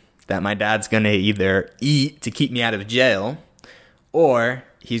 bill that my dad's going to either eat to keep me out of jail, or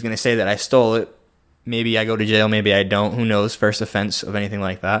he's going to say that I stole it. Maybe I go to jail, maybe I don't. Who knows? First offense of anything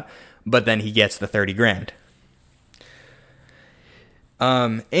like that. But then he gets the $30,000.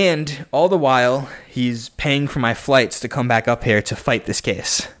 And all the while, he's paying for my flights to come back up here to fight this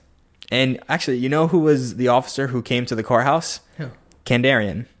case. And actually, you know who was the officer who came to the courthouse? Who?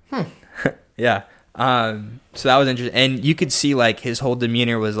 Kandarian. Yeah. So that was interesting. And you could see, like, his whole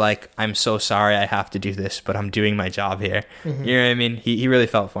demeanor was like, I'm so sorry I have to do this, but I'm doing my job here. Mm-hmm. You know what I mean? He really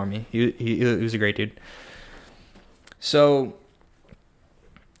felt for me. He was a great dude. So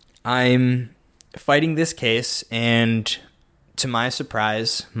I'm fighting this case, and to my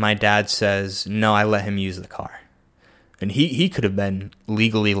surprise, my dad says, no, I let him use the car. And he could have been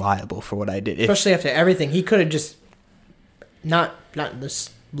legally liable for what I did. Especially after everything. He could have just, not this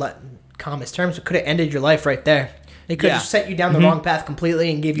calmest terms, but could have ended your life right there. He could have set you down the wrong path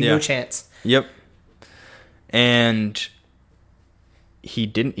completely and gave you no chance. Yep. And he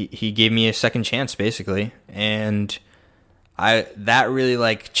didn't. He gave me a second chance, basically. And that really,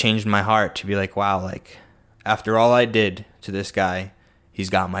 like, changed my heart to be like, wow, like, after all I did to this guy,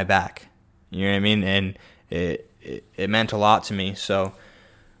 he's got my back. You know what I mean? And it meant a lot to me. So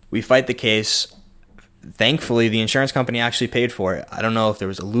we fight the case. Thankfully, the insurance company actually paid for it. I don't know if there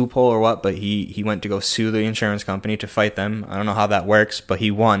was a loophole or what, but he went to go sue the insurance company to fight them. I don't know how that works, but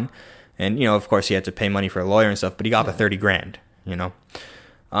he won. And, you know, of course he had to pay money for a lawyer and stuff, but he got the 30 grand, you know.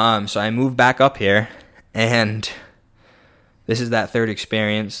 So I moved back up here, and this is that third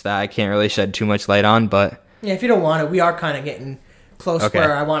experience that I can't really shed too much light on, but... Yeah, if you don't want it, we are kind of getting close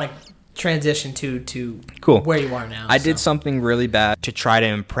where I want to transition to cool. where you are now. I did something really bad to try to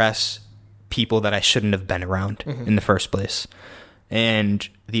impress people that I shouldn't have been around in the first place. And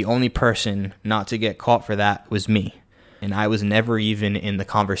the only person not to get caught for that was me. And I was never even in the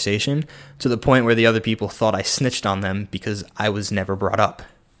conversation, to the point where the other people thought I snitched on them because I was never brought up.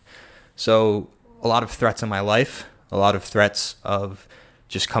 So a lot of threats in my life, a lot of threats of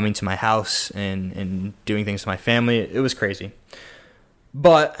just coming to my house and doing things to my family. It was crazy.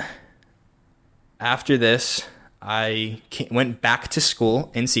 But after this, I went back to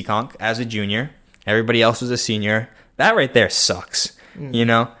school in Seekonk as a junior. Everybody else was a senior. That right there sucks, you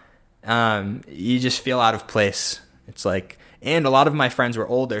know? You just feel out of place. It's like, and a lot of my friends were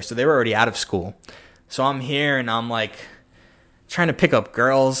older, so they were already out of school. So I'm here, and I'm, like, trying to pick up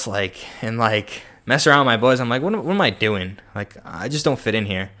girls, like, and, like, mess around with my boys. I'm like, what am I doing? Like, I just don't fit in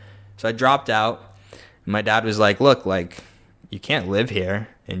here. So I dropped out. And my dad was like, look, like, you can't live here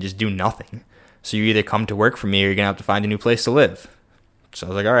and just do nothing. So you either come to work for me or you're going to have to find a new place to live. So I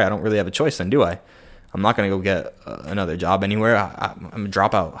was like, all right, I don't really have a choice then, do I? I'm not going to go get another job anywhere. I'm a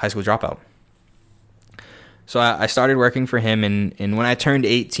dropout, high school dropout. So I started working for him, and when I turned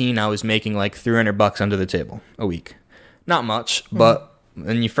 18, I was making like $300 under the table a week. Not much, but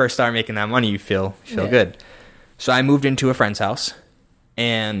when you first start making that money, you feel good. So I moved into a friend's house,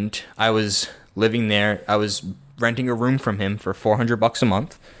 and I was living there. I was renting a room from him for $400 a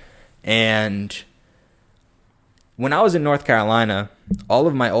month. And when I was in North Carolina, all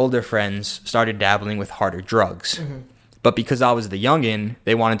of my older friends started dabbling with harder drugs. But because I was the youngin',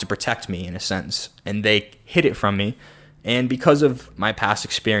 they wanted to protect me in a sense, and they hid it from me. And because of my past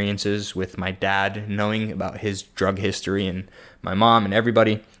experiences with my dad, knowing about his drug history, and my mom and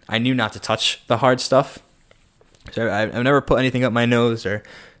everybody, I knew not to touch the hard stuff. So I've never put anything up my nose or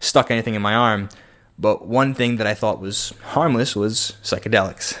stuck anything in my arm. But one thing that I thought was harmless was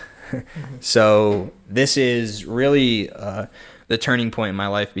psychedelics. So this is really the turning point in my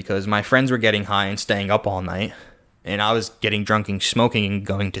life, because my friends were getting high and staying up all night, and I was getting drunk and smoking and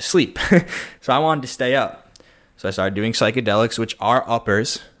going to sleep. So I wanted to stay up. So I started doing psychedelics, which are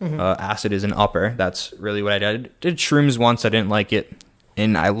uppers. Acid is an upper. That's really what I did. Did shrooms once. I didn't like it,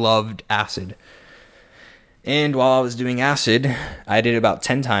 and I loved acid. And while I was doing acid, I did it about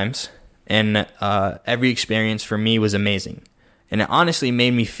 10 times, and every experience for me was amazing. And it honestly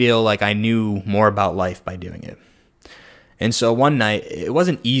made me feel like I knew more about life by doing it. And so one night, it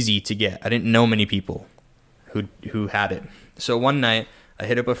wasn't easy to get. I didn't know many people who had it. So one night, I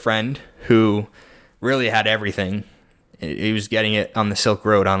hit up a friend who really had everything. He was getting it on the Silk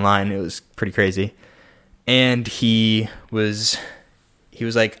Road online. It was pretty crazy. And he was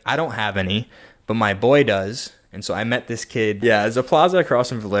like, I don't have any, but my boy does. And so I met this kid. Yeah, there's a plaza across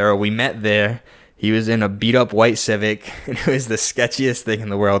from Valero. We met there. He was in a beat-up white Civic, and it was the sketchiest thing in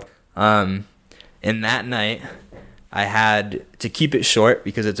the world. And that night, I had, to keep it short,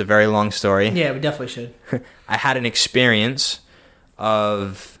 because it's a very long story. Yeah, we definitely should. I had an experience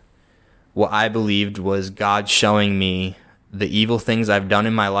of what I believed was God showing me the evil things I've done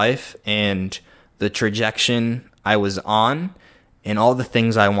in my life and the trajectory I was on and all the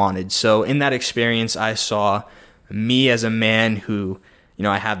things I wanted. So in that experience, I saw me as a man who, you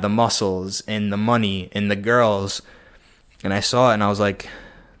know, I had the muscles and the money and the girls, and I saw it and I was like,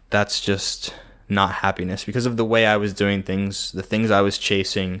 that's just not happiness, because of the way I was doing things, the things I was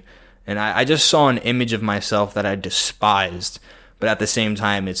chasing. And I just saw an image of myself that I despised, but at the same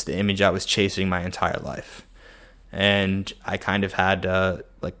time, it's the image I was chasing my entire life. And I kind of had a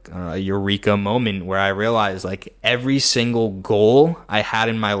eureka moment where I realized, like, every single goal I had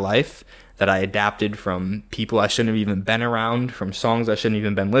in my life that I adapted from people I shouldn't have even been around, from songs I shouldn't have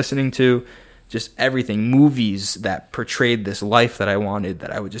even been listening to, just everything, movies that portrayed this life that I wanted,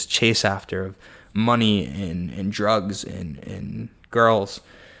 that I would just chase after, of money and drugs and girls.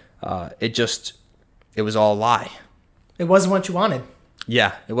 It was all a lie. It wasn't what you wanted.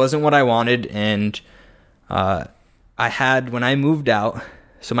 Yeah, it wasn't what I wanted. And I had, when I moved out,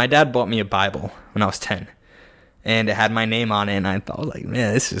 so my dad bought me a Bible when I was 10. And it had my name on it, and I thought, like,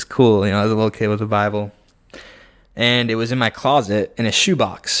 man, this is cool. You know, I was a little kid with a Bible. And it was in my closet in a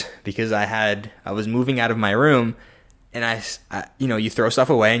shoebox, because I was moving out of my room, and I you know, you throw stuff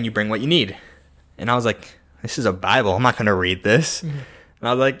away and you bring what you need. And I was like, this is a Bible. I'm not going to read this. And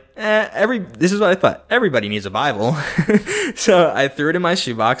I was like, this is what I thought. Everybody needs a Bible. So I threw it in my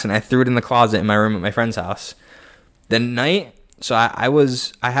shoebox, and I threw it in the closet in my room at my friend's house. The night So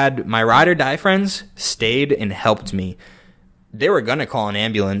I had my ride or die friends stayed and helped me. They were going to call an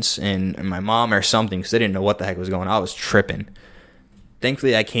ambulance and my mom or something because they didn't know what the heck was going on. I was tripping.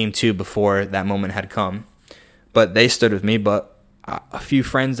 Thankfully, I came to before that moment had come. But they stood with me. But a few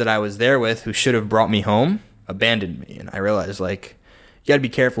friends that I was there with who should have brought me home abandoned me. And I realized, like, you got to be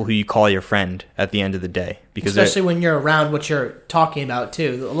careful who you call your friend at the end of the day. Because especially when you're around what you're talking about,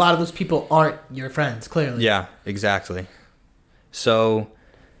 too. A lot of those people aren't your friends, clearly. Yeah, exactly. So,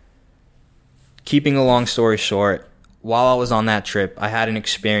 keeping a long story short, while I was on that trip, I had an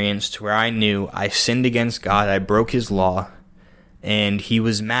experience to where I knew I sinned against God, I broke his law, and he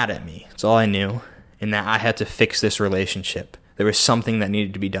was mad at me. That's all I knew, and that I had to fix this relationship. There was something that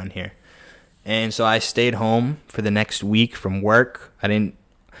needed to be done here. And so I stayed home for the next week from work.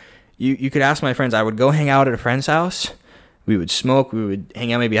 You could ask my friends, I would go hang out at a friend's house, we would smoke, we would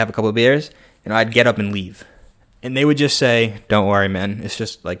hang out, maybe have a couple of beers, and I'd get up and leave. And they would just say, don't worry, man, it's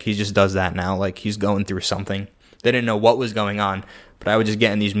just like he just does that now, like he's going through something. They didn't know what was going on, but I would just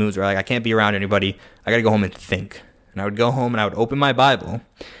get in these moods where like I can't be around anybody. I got to go home and think. And I would go home and I would open my Bible.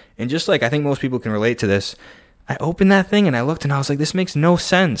 And just like I think most people can relate to this, I opened that thing and I looked and I was like, this makes no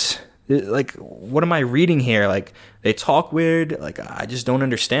sense. Like, what am I reading here? Like, they talk weird. Like, I just don't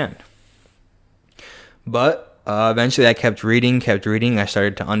understand. But eventually I kept reading. I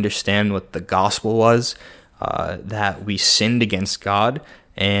started to understand what the gospel was, that we sinned against God.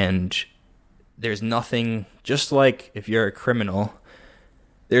 And there's nothing, just like if you're a criminal,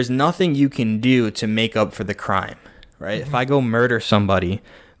 there's nothing you can do to make up for the crime, right? Mm-hmm. If I go murder somebody,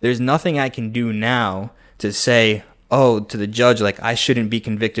 there's nothing I can do now to say, oh, to the judge, like I shouldn't be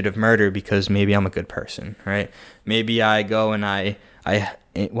convicted of murder because maybe I'm a good person, right? Maybe I go and I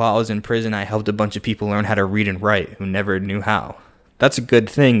while I was in prison, I helped a bunch of people learn how to read and write who never knew how. That's a good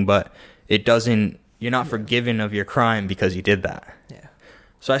thing, but it doesn't, you're not forgiven of your crime because you did that. Yeah.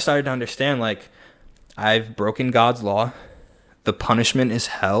 So I started to understand, like, I've broken God's law, the punishment is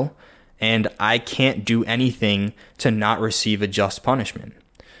hell, and I can't do anything to not receive a just punishment.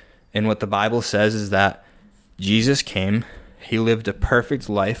 And what the Bible says is that Jesus came, he lived a perfect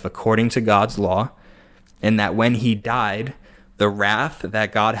life according to God's law, and that when he died, the wrath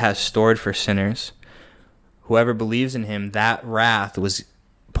that God has stored for sinners, whoever believes in him, that wrath was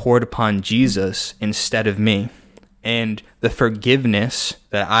poured upon Jesus instead of me. And the forgiveness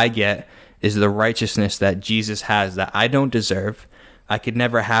that I get is the righteousness that Jesus has that I don't deserve, I could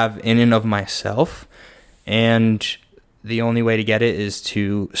never have in and of myself. And the only way to get it is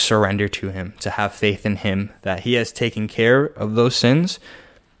to surrender to him, to have faith in him, that he has taken care of those sins.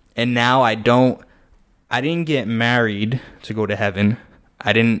 And now I didn't get married to go to heaven.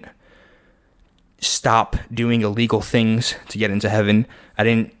 I didn't stop doing illegal things to get into heaven. I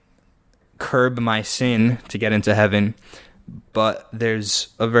didn't curb my sin to get into heaven. But there's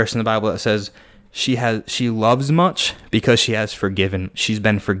a verse in the Bible that says she loves much because she's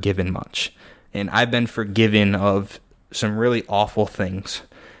been forgiven much. And I've been forgiven of some really awful things.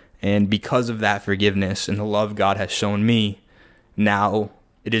 And because of that forgiveness and the love God has shown me, now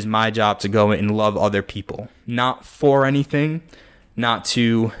it is my job to go and love other people. Not for anything, not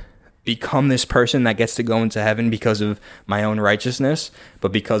to become this person that gets to go into heaven because of my own righteousness,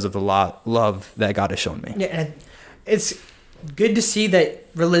 but because of the love that God has shown me. Yeah, and it's good to see that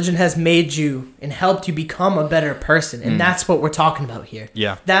religion has made you and helped you become a better person. And that's what we're talking about here.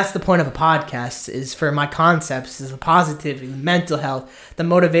 Yeah. That's the point of a podcast, is for my concepts, is the positivity, the mental health, the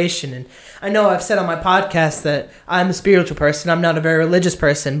motivation. And I know I've said on my podcast that I'm a spiritual person. I'm not a very religious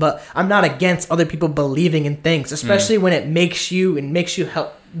person, but I'm not against other people believing in things, especially when it makes you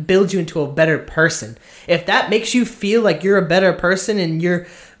help build you into a better person. If that makes you feel like you're a better person and you're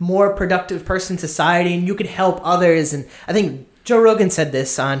more productive person in society and you can help others. And I think Joe Rogan said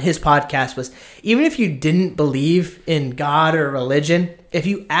this on his podcast, was even if you didn't believe in God or religion, if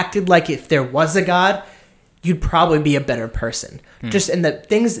you acted like if there was a God, you'd probably be a better person. Just in the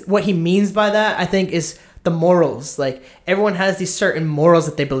things, what he means by that, I think, is the morals. Like, everyone has these certain morals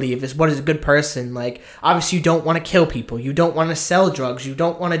that they believe is what is a good person. Like, obviously you don't want to kill people, you don't want to sell drugs, you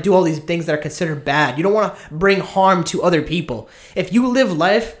don't want to do all these things that are considered bad, you don't want to bring harm to other people. If you live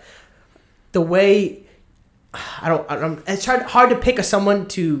life the way, it's hard to pick someone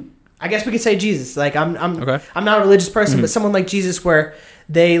to, I guess we could say Jesus. Like, I'm not a religious person, but someone like Jesus, where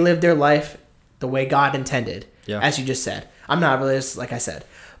they live their life the way God intended, as you just said. I'm not religious, like I said,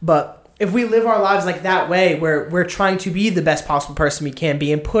 but if we live our lives like that way, where we're trying to be the best possible person we can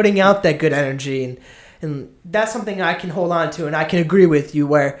be and putting out that good energy, and that's something I can hold on to, and I can agree with you,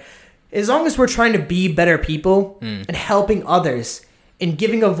 where as long as we're trying to be better people and helping others and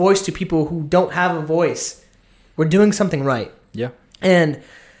giving a voice to people who don't have a voice, we're doing something right. Yeah. And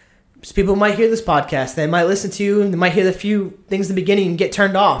people might hear this podcast, they might listen to you, and they might hear the few things in the beginning and get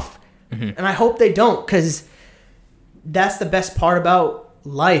turned off. And I hope they don't, because that's the best part about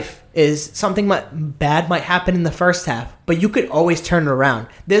life, is something bad might happen in the first half, but you could always turn it around.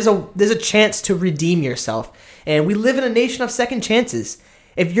 There's a chance to redeem yourself. And we live in a nation of second chances.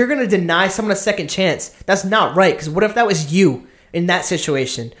 If you're going to deny someone a second chance, that's not right, because what if that was you in that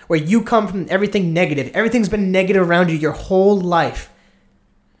situation, where you come from everything negative, everything's been negative around you your whole life,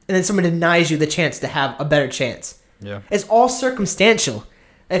 and then someone denies you the chance to have a better chance? Yeah. It's all circumstantial.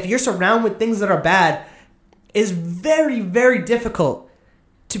 If you're surrounded with things that are bad, it's very, very difficult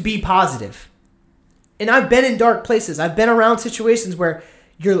to be positive. And I've been in dark places. I've been around situations where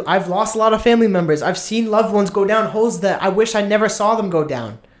I've lost a lot of family members. I've seen loved ones go down holes that I wish I never saw them go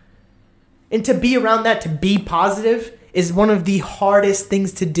down. And to be around that, to be positive, is one of the hardest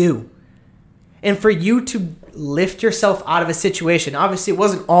things to do. And for you to lift yourself out of a situation, obviously it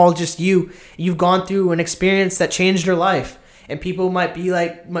wasn't all just you. You've gone through an experience that changed your life. And people might be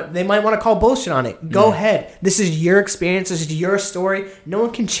like, they might want to call bullshit on it. Go ahead. This is your experience. This is your story. No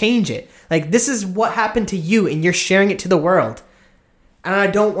one can change it. Like, this is what happened to you, and you're sharing it to the world. And I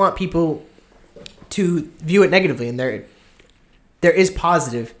don't want people to view it negatively. And there is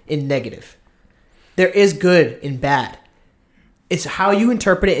positive in negative. There is good in bad. It's how you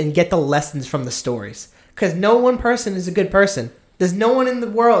interpret it and get the lessons from the stories. Because no one person is a good person. There's no one in the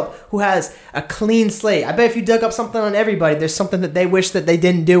world who has a clean slate. I bet if you dug up something on everybody, there's something that they wish that they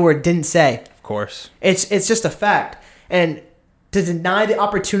didn't do or didn't say. Of course. It's just a fact. And to deny the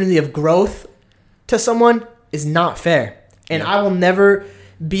opportunity of growth to someone is not fair. And I will never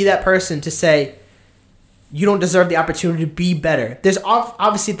be that person to say, you don't deserve the opportunity to be better. There's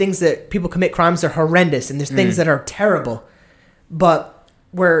obviously things that people commit crimes that are horrendous, and there's things that are terrible. But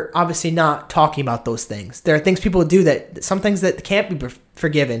we're obviously not talking about those things. There are things people do some things that can't be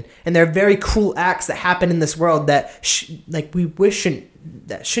forgiven, and there are very cruel acts that happen in this world that we wish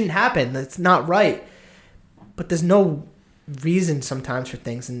shouldn't happen. That's not right. But there's no reason sometimes for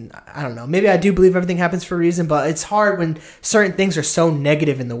things, and I don't know. Maybe I do believe everything happens for a reason, but it's hard when certain things are so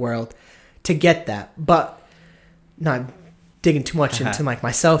negative in the world to get that. But not digging too much into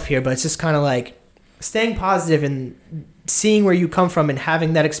myself here, but it's just kind of like staying positive and seeing where you come from and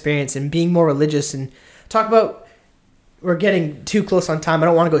having that experience and being more religious. And talk about, we're getting too close on time. I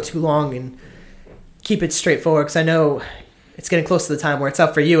don't want to go too long and keep it straightforward, because I know it's getting close to the time where it's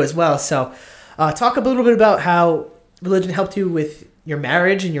up for you as well. So talk a little bit about how religion helped you with your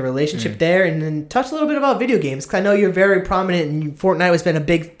marriage and your relationship there, and then touch a little bit about video games, because I know you're very prominent and Fortnite has been a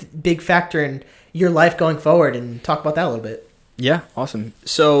big factor in your life going forward, and talk about that a little bit. Yeah, awesome.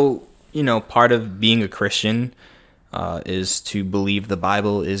 So, part of being a Christian is to believe the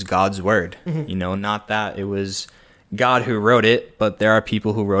Bible is God's word. Not that it was God who wrote it, but there are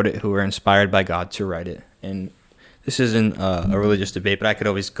people who wrote it who were inspired by God to write it. And this isn't a religious debate, but I could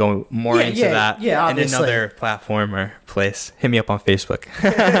always go more into that in another platform or place. Hit me up on Facebook.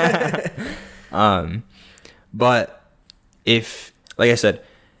 But if, like I said,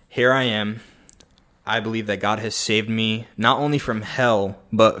 here I am. I believe that God has saved me not only from hell,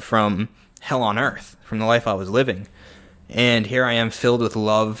 but from hell on earth, from the life I was living. And here I am filled with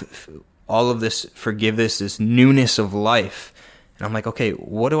love, all of this forgiveness, this newness of life. And I'm like, okay,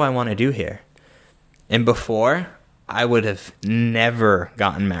 what do I want to do here? And before, I would have never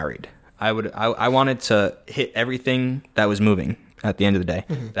gotten married. I wanted to hit everything that was moving at the end of the day.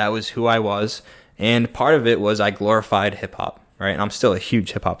 That was who I was. And part of it was I glorified hip-hop, right? And I'm still a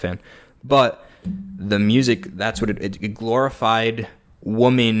huge hip-hop fan. But the music, that's what it glorified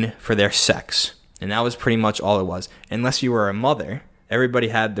women for their sex. And that was pretty much all it was. Unless you were a mother, everybody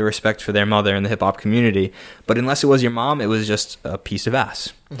had the respect for their mother in the hip-hop community. But unless it was your mom, it was just a piece of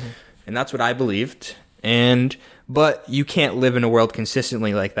ass. And that's what I believed. But you can't live in a world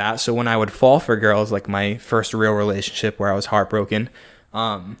consistently like that. So when I would fall for girls, like my first real relationship where I was heartbroken,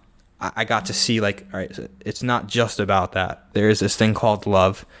 I got to see, like, all right, it's not just about that. There is this thing called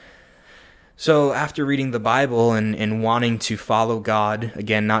love. So after reading the Bible and wanting to follow God,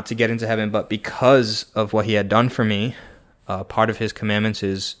 again, not to get into heaven, but because of what he had done for me, part of his commandments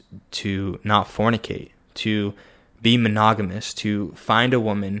is to not fornicate, to be monogamous, to find a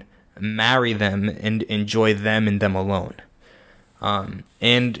woman, marry them, and enjoy them and them alone.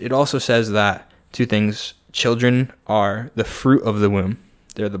 And it also says that two things: children are the fruit of the womb;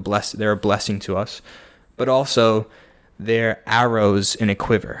 they're a blessing to us, but also they're arrows in a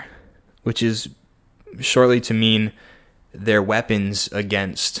quiver, which is shortly to mean they're weapons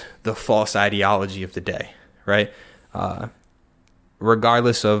against the false ideology of the day, right?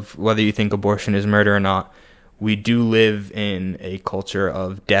 Regardless of whether you think abortion is murder or not, we do live in a culture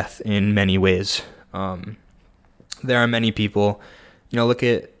of death in many ways. There are many people, look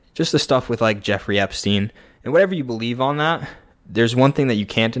at just the stuff with like Jeffrey Epstein, and whatever you believe on that, there's one thing that you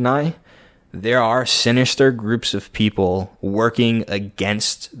can't deny. There are sinister groups of people working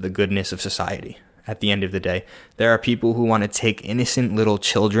against the goodness of society. At the end of the day, there are people who want to take innocent little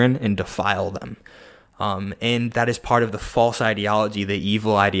children and defile them. And that is part of the false ideology, the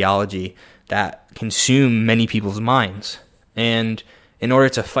evil ideology that consume many people's minds. And in order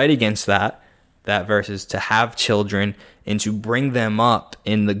to fight against that verse is to have children and to bring them up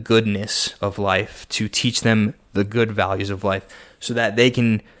in the goodness of life, to teach them the good values of life so that they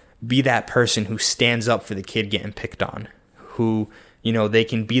can be that person who stands up for the kid getting picked on, who, they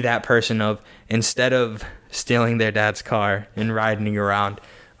can be that person of, instead of stealing their dad's car and riding around,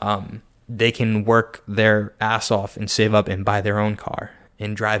 they can work their ass off and save up and buy their own car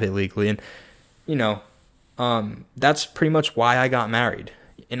and drive it legally. And, that's pretty much why I got married.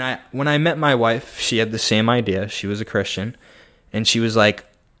 And when I met my wife, she had the same idea. She was a Christian, and she was like,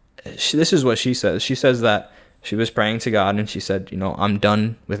 this is what she says. She says that she was praying to God, and she said, I'm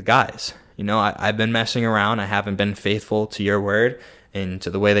done with guys. I've been messing around. I haven't been faithful to your word and to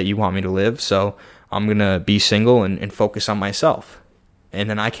the way that you want me to live. So I'm going to be single and focus on myself. And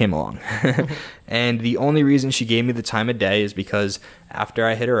then I came along. And the only reason she gave me the time of day is because after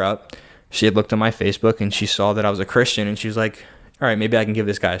I hit her up, she had looked on my Facebook and she saw that I was a Christian, and she was like, all right, maybe I can give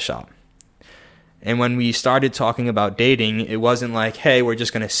this guy a shot. And when we started talking about dating, it wasn't like, hey, we're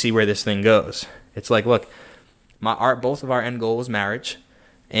just going to see where this thing goes. It's like, look, both of our end goal was marriage,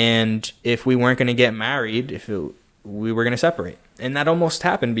 and if we weren't going to get married, we were going to separate. And that almost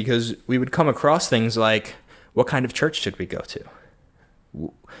happened because we would come across things like, what kind of church should we go to?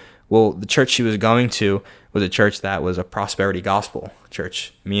 Well, the church she was going to was a church that was a prosperity gospel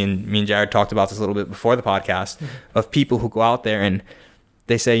church. Me and Jared talked about this a little bit before the podcast, of people who go out there and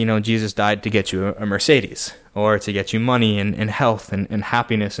they say, Jesus died to get you a Mercedes or to get you money and health and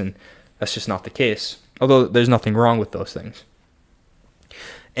happiness, and that's just not the case. Although there's nothing wrong with those things.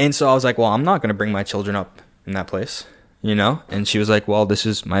 And so I was like, well, I'm not going to bring my children up in that place, And she was like, well, this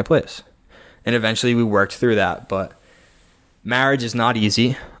is my place. And eventually we worked through that. But marriage is not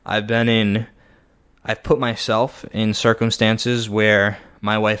easy. I've put myself in circumstances where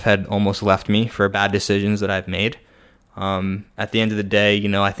my wife had almost left me for bad decisions that I've made. At the end of the day,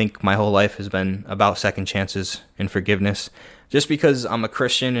 I think my whole life has been about second chances and forgiveness. Just because I'm a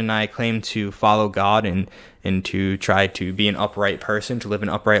Christian and I claim to follow God and to try to be an upright person, to live an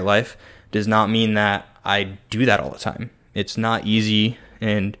upright life, does not mean that I do that all the time. It's not easy,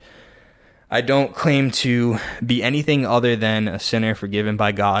 and I don't claim to be anything other than a sinner forgiven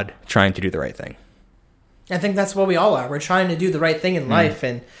by God trying to do the right thing. I think that's what we all are. We're trying to do the right thing in life,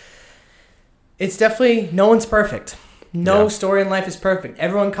 and it's definitely, no one's perfect. No story in life is perfect.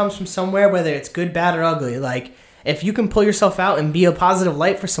 Everyone comes from somewhere, whether it's good, bad, or ugly. Like, if you can pull yourself out and be a positive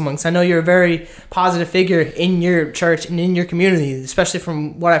light for someone, because I know you're a very positive figure in your church and in your community, especially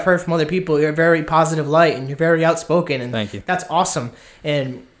from what I've heard from other people, you're a very positive light and you're very outspoken, and thank you. That's awesome.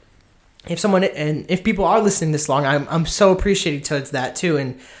 And if people are listening this long, I'm so appreciative towards that too,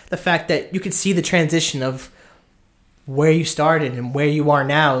 and the fact that you could see the transition of where you started and where you are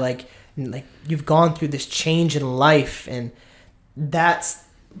now, like you've gone through this change in life, and that's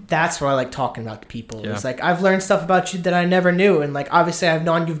what I like talking about to people. Yeah. It's like, I've learned stuff about you that I never knew, and like, obviously I've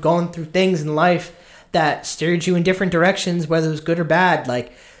known you've gone through things in life that steered you in different directions, whether it was good or bad.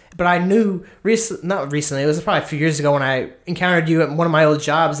 Like, but I knew not recently, it was probably a few years ago when I encountered you at one of my old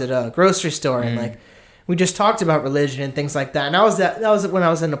jobs at a grocery store, and like, we just talked about religion and things like that. And that was when I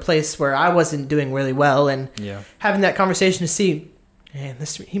was in a place where I wasn't doing really well, and having that conversation to see, man,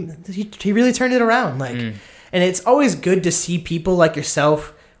 he really turned it around. Like, and it's always good to see people like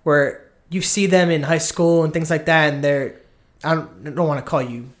yourself where you see them in high school and things like that, and I don't want to call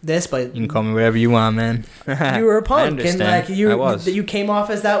you this, but you can call me whatever you want, man. You were a punk, and like you came off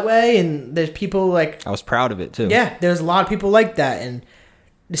as that way, and there's people like, I was proud of it too. Yeah, there's a lot of people like that, and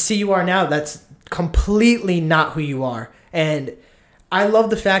to see you are now, that's completely not who you are. And I love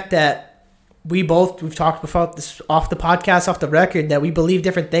the fact that we've talked about this off the podcast, off the record, that we believe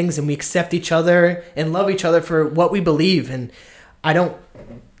different things and we accept each other and love each other for what we believe. And I don't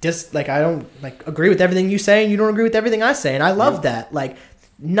agree with everything you say, and you don't agree with everything I say, and I love that. Like,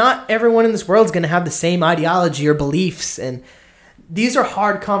 not everyone in this world is going to have the same ideology or beliefs, and these are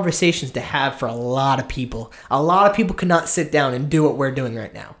hard conversations to have for a lot of people. A lot of people cannot sit down and do what we're doing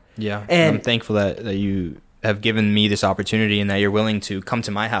right now. Yeah, and I'm thankful that you have given me this opportunity and that you're willing to come to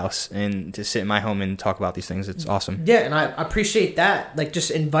my house and to sit in my home and talk about these things. It's awesome. Yeah, and I appreciate that, like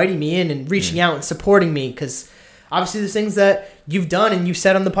just inviting me in and reaching out and supporting me, because obviously there's things that you've done and you've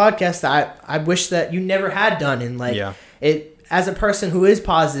said on the podcast that I wish that you never had done. And like it, as a person who is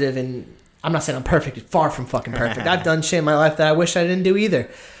positive, and I'm not saying I'm perfect, far from fucking perfect. I've done shit in my life that I wish I didn't do either.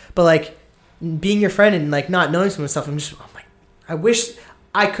 But like being your friend and like not knowing some of the stuff, I'm just, I wish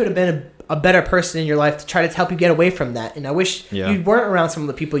I could have been a better person in your life to try to help you get away from that. And I wish you weren't around some of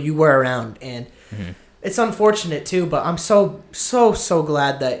the people you were around. And it's unfortunate too, but I'm so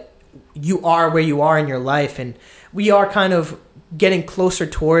glad that you are where you are in your life. And we are kind of getting closer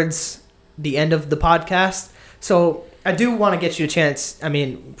towards the end of the podcast. So I do want to get you a chance. I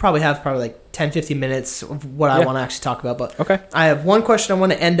mean, probably like 10, 15 minutes of what I want to actually talk about. But I have one question I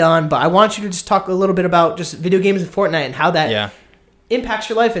want to end on, but I want you to just talk a little bit about just video games and Fortnite and how that impacts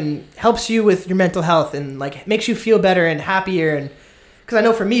your life and helps you with your mental health and like makes you feel better and happier. And because I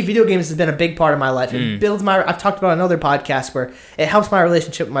know for me, video games has been a big part of my life. It builds I've talked about another podcast where it helps my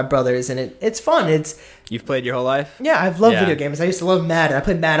relationship with my brothers, and it's fun. You've played your whole life? Yeah, I've loved video games. I used to love Madden. I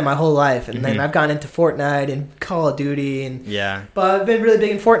played Madden my whole life, and then I've gotten into Fortnite and Call of Duty, but I've been really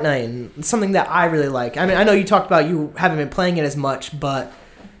big in Fortnite, and it's something that I really like. I mean, I know you talked about you haven't been playing it as much, but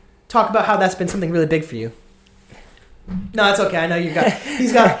talk about how that's been something really big for you. No, it's okay. I know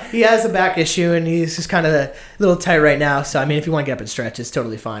he has a back issue, and he's just kind of a little tight right now. So I mean, if you want to get up and stretch, it's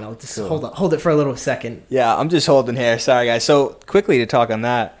totally fine. I'll just hold it for a little second. Yeah, I'm just holding here. Sorry, guys. So quickly to talk on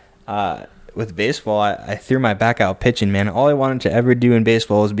that, with baseball, I threw my back out pitching, man. All I wanted to ever do in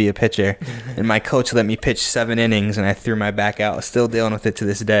baseball was be a pitcher, and my coach let me pitch 7 innings, and I threw my back out. Still dealing with it to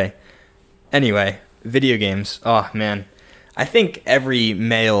this day. Anyway, video games. Oh man. I think every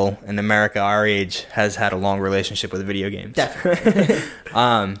male in America our age has had a long relationship with video games. Definitely.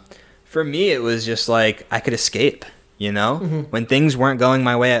 For me, it was just like I could escape, you know? When things weren't going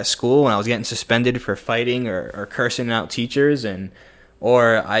my way at school, when I was getting suspended for fighting or cursing out teachers,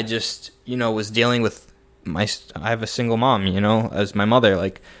 or I just, was dealing with I have a single mom, as my mother.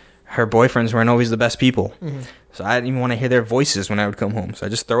 Like, her boyfriends weren't always the best people. So I didn't even want to hear their voices when I would come home. So I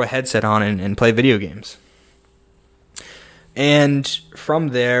just throw a headset on and play video games. And from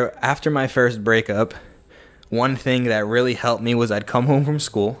there, after my first breakup, one thing that really helped me was I'd come home from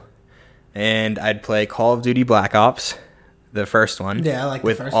school and I'd play Call of Duty Black Ops, the first one,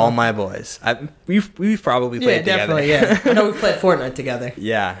 with all my boys. We've probably played together. Yeah, definitely, I know we've played Fortnite together.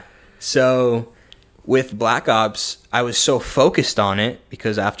 Yeah. So with Black Ops, I was so focused on it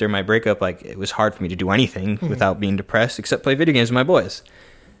because after my breakup, like, it was hard for me to do anything without being depressed except play video games with my boys.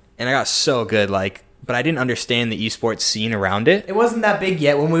 And I got so good, but I didn't understand the esports scene around it. It wasn't that big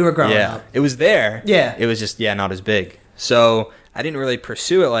yet when we were growing up. It was there. Yeah. It was just, not as big. So I didn't really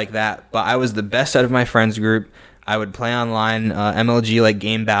pursue it like that, but I was the best out of my friends group. I would play online MLG, like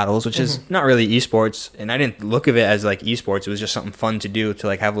game battles, which is not really esports. And I didn't look at it as like esports. It was just something fun to do to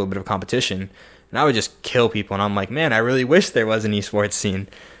like have a little bit of competition. And I would just kill people. And I'm like, man, I really wish there was an esports scene.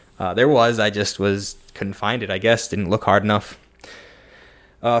 There was. I just couldn't find it, I guess. Didn't look hard enough.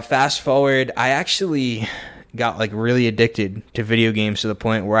 Fast forward, I actually got like really addicted to video games to the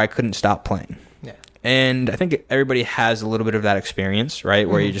point where I couldn't stop playing. Yeah. And I think everybody has a little bit of that experience, right?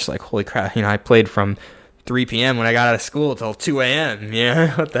 Where you're just like, holy crap, I played from 3 p.m. when I got out of school till 2 a.m.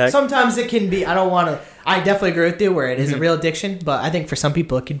 Yeah, what the heck? Sometimes it can be, I definitely agree with you where it is a real addiction, but I think for some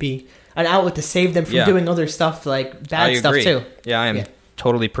people it could be an outlet to save them from doing other stuff, like bad stuff too. Yeah, I am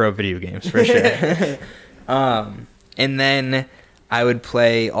totally pro video games for sure. And then I would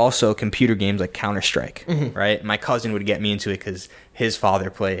play also computer games like Counter-Strike, right? My cousin would get me into it because his father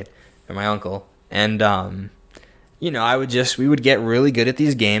played, or my uncle. And, we would get really good at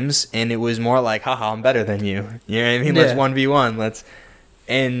these games, and it was more like, haha, I'm better than you. You know what I mean? Let's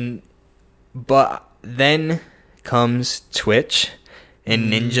 1v1. But then comes Twitch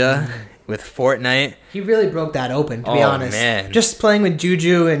and Ninja with Fortnite. He really broke that open, to be honest. Man. Just playing with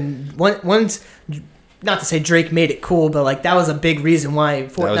Juju, and once, not to say Drake made it cool, but like that was a big reason why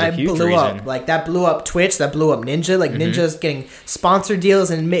Fortnite blew up. Like that blew up Twitch, that blew up Ninja. Like Ninja's getting sponsor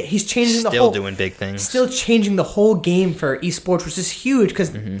deals, and he's changing still doing big things. Still changing the whole game for esports, which is huge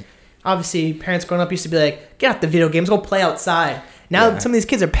because obviously parents growing up used to be like, get out the video games, go play outside. Now some of these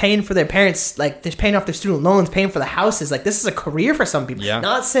kids are paying for their parents, like they're paying off their student loans, paying for the houses. Like this is a career for some people. Yeah.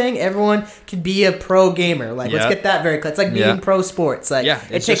 Not saying everyone can be a pro gamer. Like let's get that very clear. It's like being pro sports. Like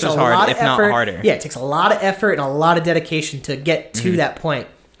it takes a lot of effort. Not harder. Yeah, it takes a lot of effort and a lot of dedication to get to that point.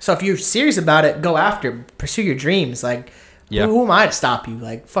 So if you're serious about it, go after, pursue your dreams. Like who am I to stop you?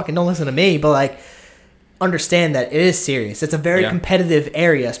 Like fucking don't listen to me. But like understand that it is serious. It's a very competitive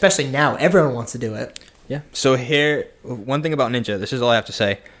area, especially now. Everyone wants to do it. Yeah. So here, one thing about Ninja, this is all I have to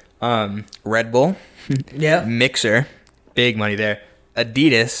say. Red Bull, Yeah. Mixer, big money there.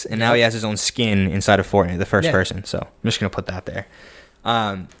 Adidas, and now he has his own skin inside of Fortnite, the first person. So I'm just going to put that there.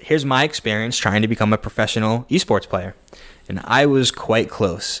 Here's my experience trying to become a professional esports player. And I was quite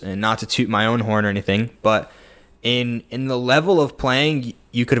close. And not to toot my own horn or anything, but in the level of playing,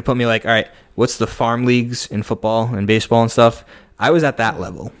 you could have put me like, all right, what's the farm leagues in football and baseball and stuff? I was at that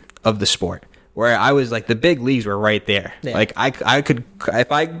level of the sport where I was like, the big leagues were right there. Yeah. Like I could,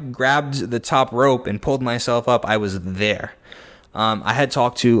 if I grabbed the top rope and pulled myself up, I was there. I had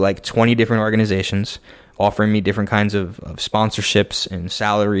talked to like 20 different organizations offering me different kinds of sponsorships and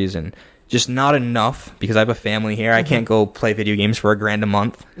salaries, and just not enough because I have a family here. I can't go play video games for $1,000 a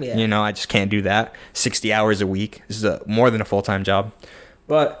month. Yeah. You know, I just can't do that. 60 hours a week. This is more than a full-time job.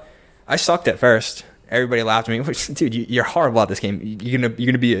 But I sucked at first. Everybody laughed at me. Dude, you're horrible at this game. You're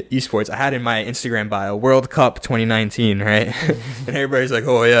gonna be at esports. I had in my Instagram bio, World Cup 2019, right? And everybody's like,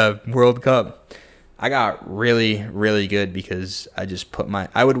 oh yeah, World Cup. I got really, really good because I just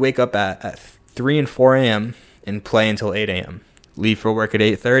I would wake up at 3 and 4 a.m. and play until 8 a.m. Leave for work at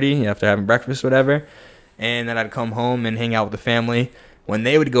 8:30 after having breakfast, whatever. And then I'd come home and hang out with the family. When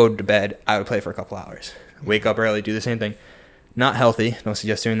they would go to bed, I would play for a couple hours. Wake up early, do the same thing. Not healthy, don't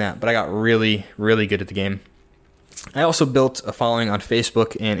suggest doing that, but I got really, really good at the game. I also built a following on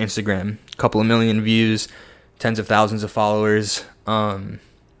Facebook and Instagram. A couple of million views, tens of thousands of followers. But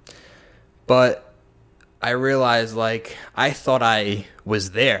I realized, like, I thought I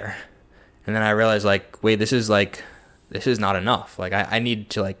was there. And then I realized, like, wait, this is not enough. Like, I need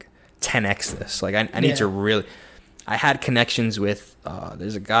to, like, 10x this. Like, I need to really... I had connections with...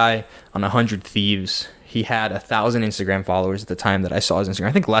 there's a guy on 100 Thieves. He had 1,000 Instagram followers at the time that I saw his Instagram.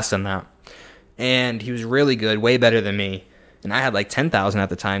 I think less than that. And he was really good, way better than me. And I had, like, 10,000 at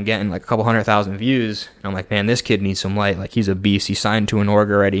the time, getting, like, a couple 100,000 views. And I'm like, man, this kid needs some light. Like, he's a beast. He signed to an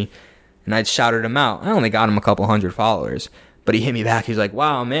org already. And I shouted him out. I only got him a couple 100 followers. But he hit me back. He's like,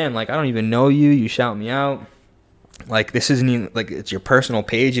 wow, man, like, I don't even know you. You shout me out. Like, this isn't even, like, it's your personal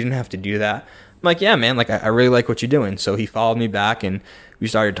page. You didn't have to do that. I'm like, yeah, man, like, I really like what you're doing. So he followed me back, and we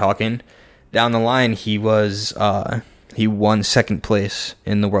started talking. Down the line, he won second place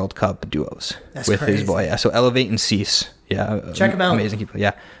in the World Cup duos. That's with crazy. His boy. Yeah, so Elevate and Cease. Yeah. Check him out. Amazing people.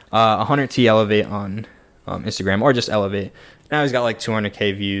 Yeah. 100T Elevate on Instagram, or just Elevate. Now he's got like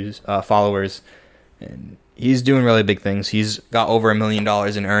 200K views, followers, and he's doing really big things. He's got over $1 million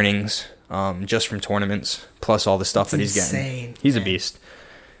in earnings just from tournaments, plus all the stuff that he's getting. He's a beast.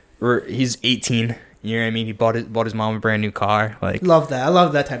 He's 18. You know what I mean? He bought his mom a brand new car. Like, love that. I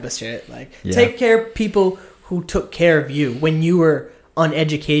love that type of shit. Like, take care of people who took care of you when you were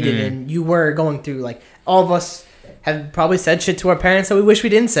uneducated and you were going through. Like, all of us have probably said shit to our parents that we wish we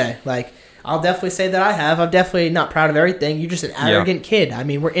didn't say. Like, I'll definitely say that I have. I'm definitely not proud of everything. You're just an arrogant kid. I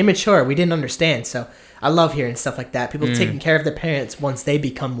mean, we're immature. We didn't understand. So I love hearing stuff like that. People taking care of their parents once they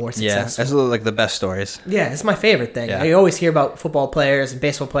become more successful. Yeah, that's like the best stories. Yeah, it's my favorite thing. Yeah. I always hear about football players and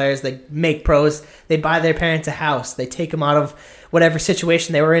baseball players. They make pros. They buy their parents a house. They take them out of whatever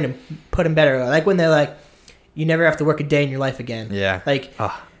situation they were in and put them better. Like when they're like, you never have to work a day in your life again. Yeah. Like,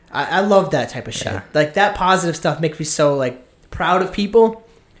 I love that type of shit. Yeah. Like, that positive stuff makes me so, like, proud of people.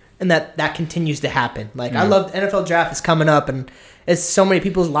 And that continues to happen. Like, I love NFL draft is coming up, and it's so many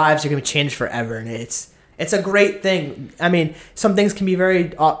people's lives are going to change forever, and it's a great thing. I mean, some things can be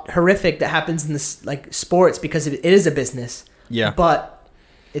very horrific that happens in this, like, sports, because it is a business. Yeah. But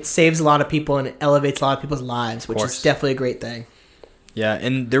it saves a lot of people and it elevates a lot of people's lives, which is definitely a great thing. Yeah,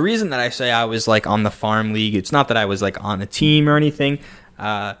 and the reason that I say I was, like, on the farm league, it's not that I was, like, on a team or anything,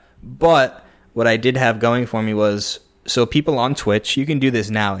 but what I did have going for me was, so people on Twitch, you can do this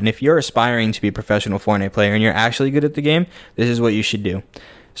now. And if you're aspiring to be a professional Fortnite player and you're actually good at the game, this is what you should do.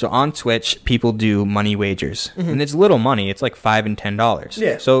 So on Twitch, people do money wagers. And it's little money. It's like $5 and $10.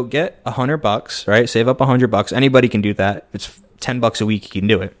 Yeah. So get $100, right? Save up $100. Anybody can do that. If it's $10 a week, you can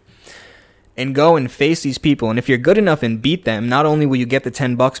do it. And go and face these people. And if you're good enough and beat them, not only will you get the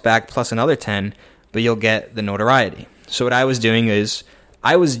 $10 back plus another 10, but you'll get the notoriety. So what I was doing is,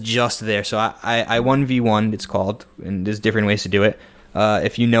 I was just there. So I 1v1, it's called, and there's different ways to do it.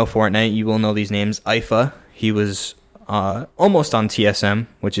 If you know Fortnite, you will know these names. IFA, he was almost on TSM,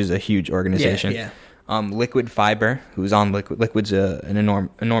 which is a huge organization. Yeah. Liquid Fiber, who's on Liquid. Liquid's an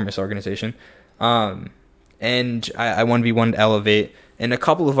enormous organization. And I 1v1'd Elevate and a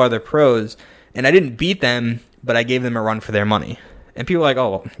couple of other pros. And I didn't beat them, but I gave them a run for their money. And people are like, oh,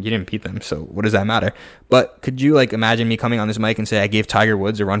 well, you didn't beat them, so what does that matter? But could you, like, imagine me coming on this mic and say I gave Tiger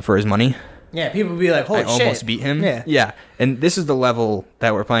Woods a run for his money? Yeah, people would be like, holy I shit. almost beat him. Yeah. And this is the level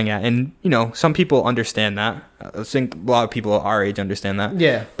that we're playing at. And, some people understand that. I think a lot of people our age understand that.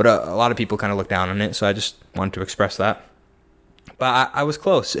 Yeah. But a lot of people kind of look down on it. So I just wanted to express that. But I was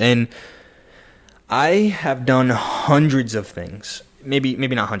close. And I have done hundreds of things. Maybe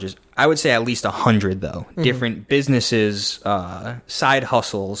not hundreds. I would say at least 100, though. Mm-hmm. Different businesses, side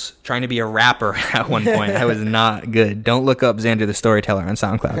hustles, trying to be a rapper at one point. I was not good. Don't look up Xander the Storyteller on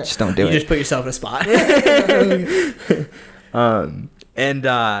SoundCloud. Just don't do it. You just put yourself in a spot.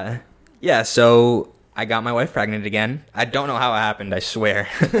 So I got my wife pregnant again. I don't know how it happened, I swear.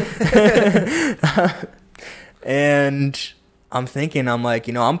 And I'm thinking, I'm like,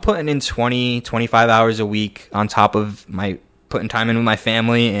 I'm putting in 20, 25 hours a week on top of my putting time in with my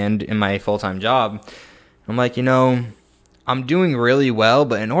family and in my full-time job. I'm like, I'm doing really well,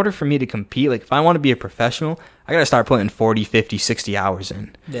 but in order for me to compete, like if I want to be a professional, I got to start putting 40, 50, 60 hours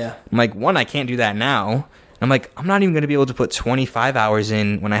in. Yeah. I'm like, one, I can't do that now. I'm like, I'm not even going to be able to put 25 hours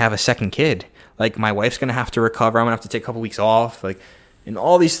in when I have a second kid. Like my wife's going to have to recover. I'm going to have to take a couple weeks off, like, and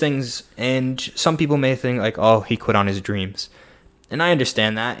all these things. And some people may think like, oh, he quit on his dreams. And I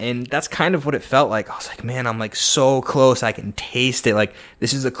understand that, and that's kind of what it felt like. I was like, man, I'm like so close. I can taste it. Like,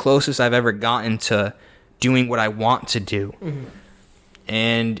 this is the closest I've ever gotten to doing what I want to do. Mm-hmm.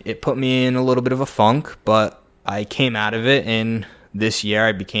 And it put me in a little bit of a funk, but I came out of it, and this year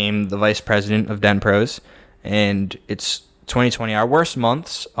I became the vice president of Dent Pros, and it's 2020. Our worst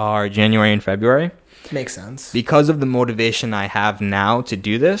months are January and February. Makes sense. Because of the motivation I have now to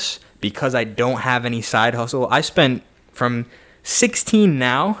do this, because I don't have any side hustle, I spent from 16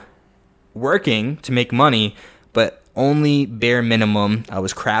 now working to make money, but only bare minimum. I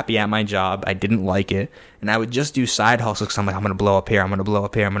was crappy at my job. I didn't like it. And I would just do side hustles because I'm like, I'm going to blow up here. I'm going to blow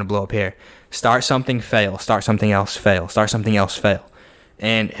up here. I'm going to blow up here. Start something, fail. Start something else, fail. Start something else, fail.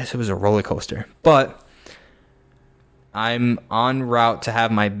 And it was a roller coaster. But I'm en route to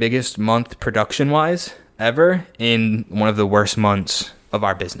have my biggest month production-wise ever in one of the worst months of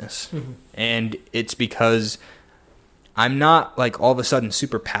our business. Mm-hmm. And it's because I'm not like all of a sudden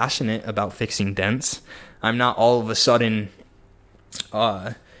super passionate about fixing dents. I'm not all of a sudden,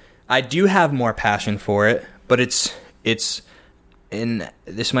 I do have more passion for it, but it's, and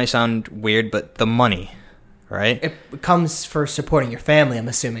this might sound weird, but the money, right? It comes for supporting your family, I'm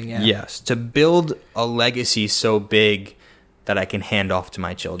assuming, yeah. Yes, to build a legacy so big that I can hand off to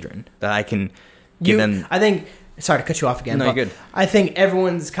my children, that I can give them. I think, sorry to cut you off again. No, you're good. I think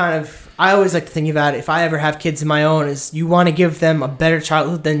everyone's kind of, I always like to think about it, if I ever have kids of my own, is you want to give them a better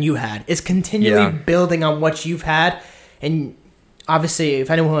childhood than you had. It's continually building on what you've had. And obviously,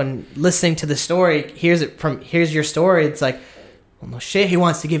 if anyone listening to the story hears your story, it's like, well, no shit, he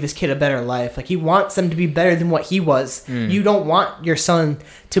wants to give his kid a better life. Like, he wants them to be better than what he was. You don't want your son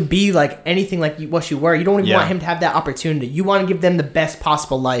to be like anything like what you were. You don't even want him to have that opportunity. You want to give them the best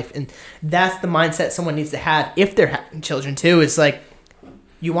possible life. And that's the mindset someone needs to have if they're having children too. It's like,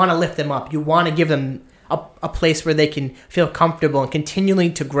 you want to lift them up. You want to give them a place where they can feel comfortable and continually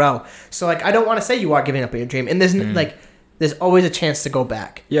to grow. So, like, I don't want to say you are giving up on your dream. And there's always a chance to go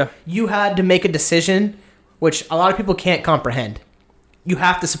back. Yeah. You had to make a decision, which a lot of people can't comprehend. You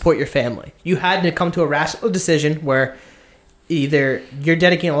have to support your family. You had to come to a rational decision where either you're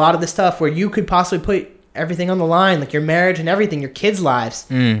dedicating a lot of the stuff where you could possibly put everything on the line, like your marriage and everything, your kids' lives,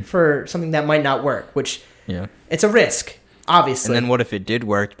 for something that might not work, which it's a risk, obviously. And then what if it did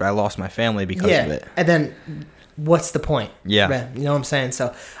work, but I lost my family because of it? And then what's the point? Yeah. You know what I'm saying?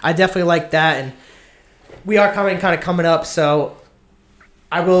 So I definitely like that. And we are coming up, so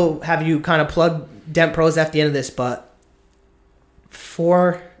I will have you kind of plug Dent Pros at the end of this, but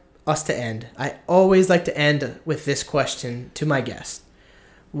for us to end, I always like to end with this question to my guest.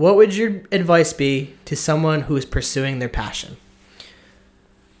 What would your advice be to someone who is pursuing their passion?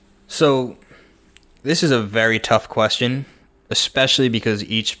 So this is a very tough question, especially because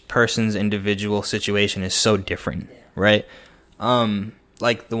each person's individual situation is so different, right?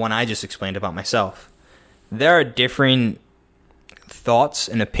 Like the one I just explained about myself. There are different thoughts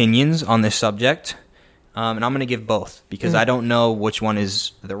and opinions on this subject. And I'm going to give both because I don't know which one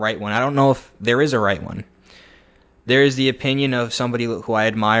is the right one. I don't know if there is a right one. There is the opinion of somebody who I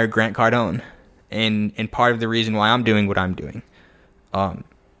admire, Grant Cardone, and part of the reason why I'm doing what I'm doing. And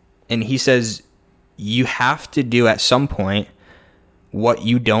he says, you have to do at some point what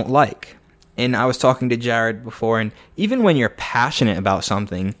you don't like. And I was talking to Jared before, and even when you're passionate about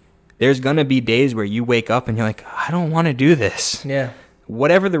something, there's going to be days where you wake up and you're like, I don't want to do this. Yeah.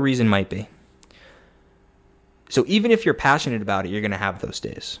 Whatever the reason might be. So even if you're passionate about it, you're going to have those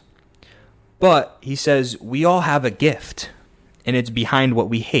days. But he says, we all have a gift, and it's behind what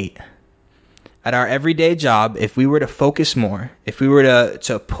we hate. at our everyday job, if we were to focus more, if we were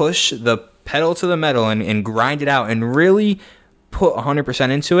to push the pedal to the metal and grind it out and really put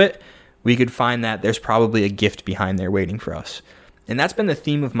 100% into it, we could find that there's probably a gift behind there waiting for us. And that's been the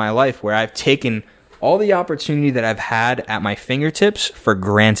theme of my life, where I've taken all the opportunity that I've had at my fingertips for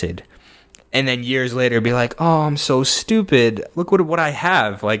granted. And then years later be like, oh, I'm so stupid. Look what I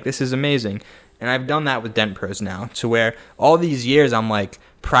have. Like, this is amazing. And I've done that with Dent Pros now, to where all these years I'm like,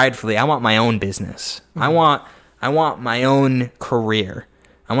 pridefully, I want my own business. I want my own career.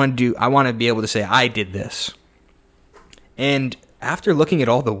 I want to be able to say I did this. And after looking at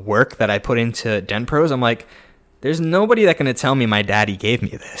all the work that I put into Dent Pros, I'm like, there's nobody that can tell me my daddy gave me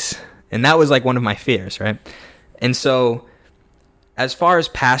this. And that was like one of my fears, right? And so as far as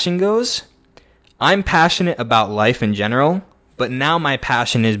passion goes, I'm passionate about life in general, but now my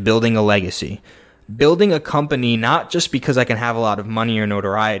passion is building a legacy. Building a company, not just because I can have a lot of money or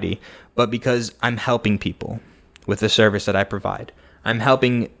notoriety, but because I'm helping people with the service that I provide. I'm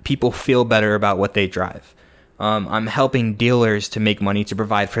helping people feel better about what they drive. I'm helping dealers to make money to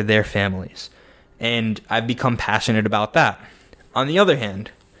provide for their families. And I've become passionate about that. On the other hand,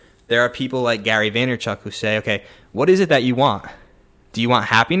 there are people like Gary Vaynerchuk who say, okay, what is it that you want? Do you want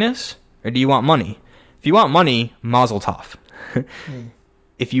happiness or do you want money? If you want money, mazel tov.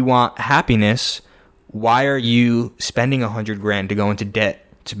 If you want happiness, why are you spending $100,000 to go into debt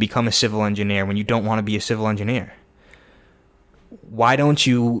to become a civil engineer when you don't want to be a civil engineer? Why don't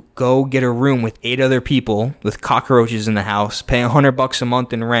you go get a room with 8 other people with cockroaches in the house, pay $100 a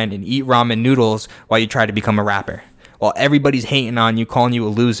month in rent, and eat ramen noodles while you try to become a rapper, while everybody's hating on you, calling you a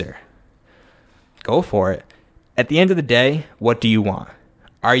loser? Go for it. At the end of the day, what do you want?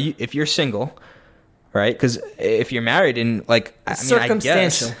 If you're single, right? Because if you're married and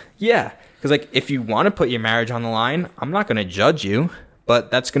circumstantial. I guess, yeah. Because like if you want to put your marriage on the line, I'm not going to judge you,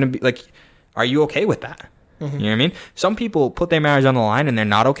 but that's going to be like, are you okay with that? Mm-hmm. You know what I mean? Some people put their marriage on the line and they're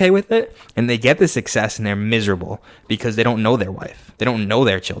not okay with it, and they get the success and they're miserable because they don't know their wife. They don't know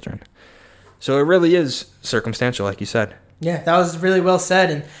their children. So it really is circumstantial, like you said. Yeah, that was really well said,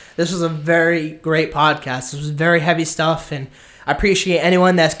 and this was a very great podcast. This was very heavy stuff, and I appreciate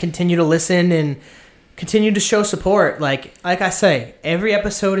anyone that's continued to listen and continue to show support. Like I say, every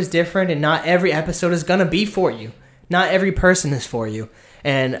episode is different, and not every episode is going to be for you. Not every person is for you.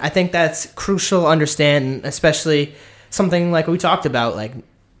 And I think that's crucial to understand, especially something like we talked about. Like,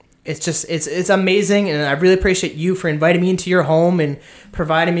 it's amazing, and I really appreciate you for inviting me into your home and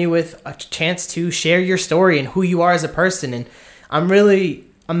providing me with a chance to share your story and who you are as a person. And I'm really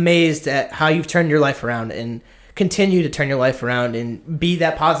amazed at how you've turned your life around and continue to turn your life around and be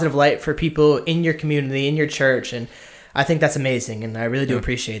that positive light for people in your community, in your church. And I think that's amazing, and I really do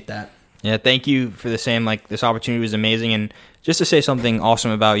appreciate that. Yeah, thank you for the same. Like, this opportunity was amazing. And just to say something awesome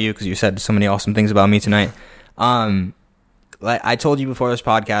about you, because you said so many awesome things about me tonight. Like I told you before this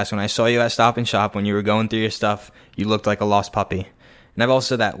podcast, when I saw you at Stop and Shop, when you were going through your stuff, you looked like a lost puppy. And I've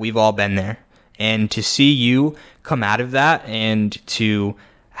also said that we've all been there. And to see you come out of that and to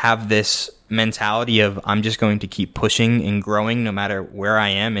have this mentality of I'm just going to keep pushing and growing no matter where I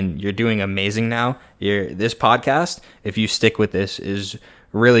am, and you're doing amazing now. This podcast, if you stick with this, is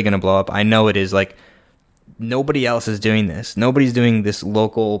really going to blow up. I know it is. Like, nobody else is doing this. Nobody's doing this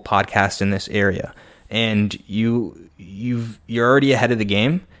local podcast in this area. And you're already ahead of the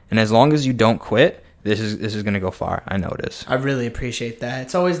game, and as long as you don't quit, this is going to go far. I know it is. I really appreciate that.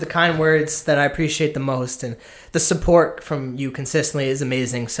 It's always the kind words that I appreciate the most, and the support from you consistently is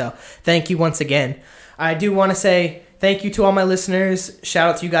amazing. So thank you once again. I do want to say thank you to all my listeners. Shout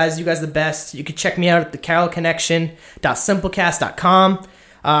out to you guys. You guys are the best. You can check me out at thecarolconnection.simplecast.com.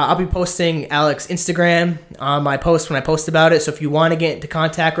 I'll be posting Alex's Instagram on my post when I post about it. So if you want to get into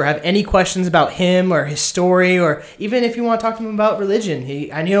contact or have any questions about him or his story, or even if you want to talk to him about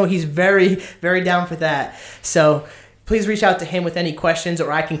religion, I know he's very, very down for that. So please reach out to him with any questions,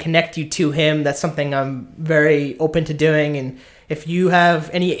 or I can connect you to him. That's something I'm very open to doing. And if you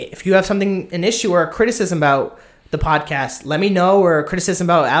have something, an issue or a criticism about the podcast, let me know, or criticism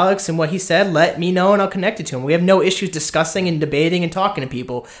about Alexx and what he said, let me know and I'll connect it to him. We have no issues discussing and debating and talking to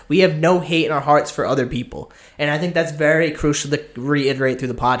people. We have no hate in our hearts for other people. And I think that's very crucial to reiterate through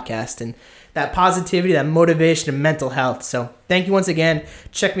the podcast, and that positivity, that motivation, and mental health. So thank you once again.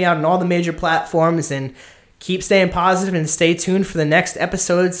 Check me out on all the major platforms, and keep staying positive, and stay tuned for the next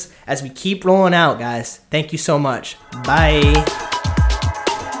episodes as we keep rolling out, guys. Thank you so much. Bye.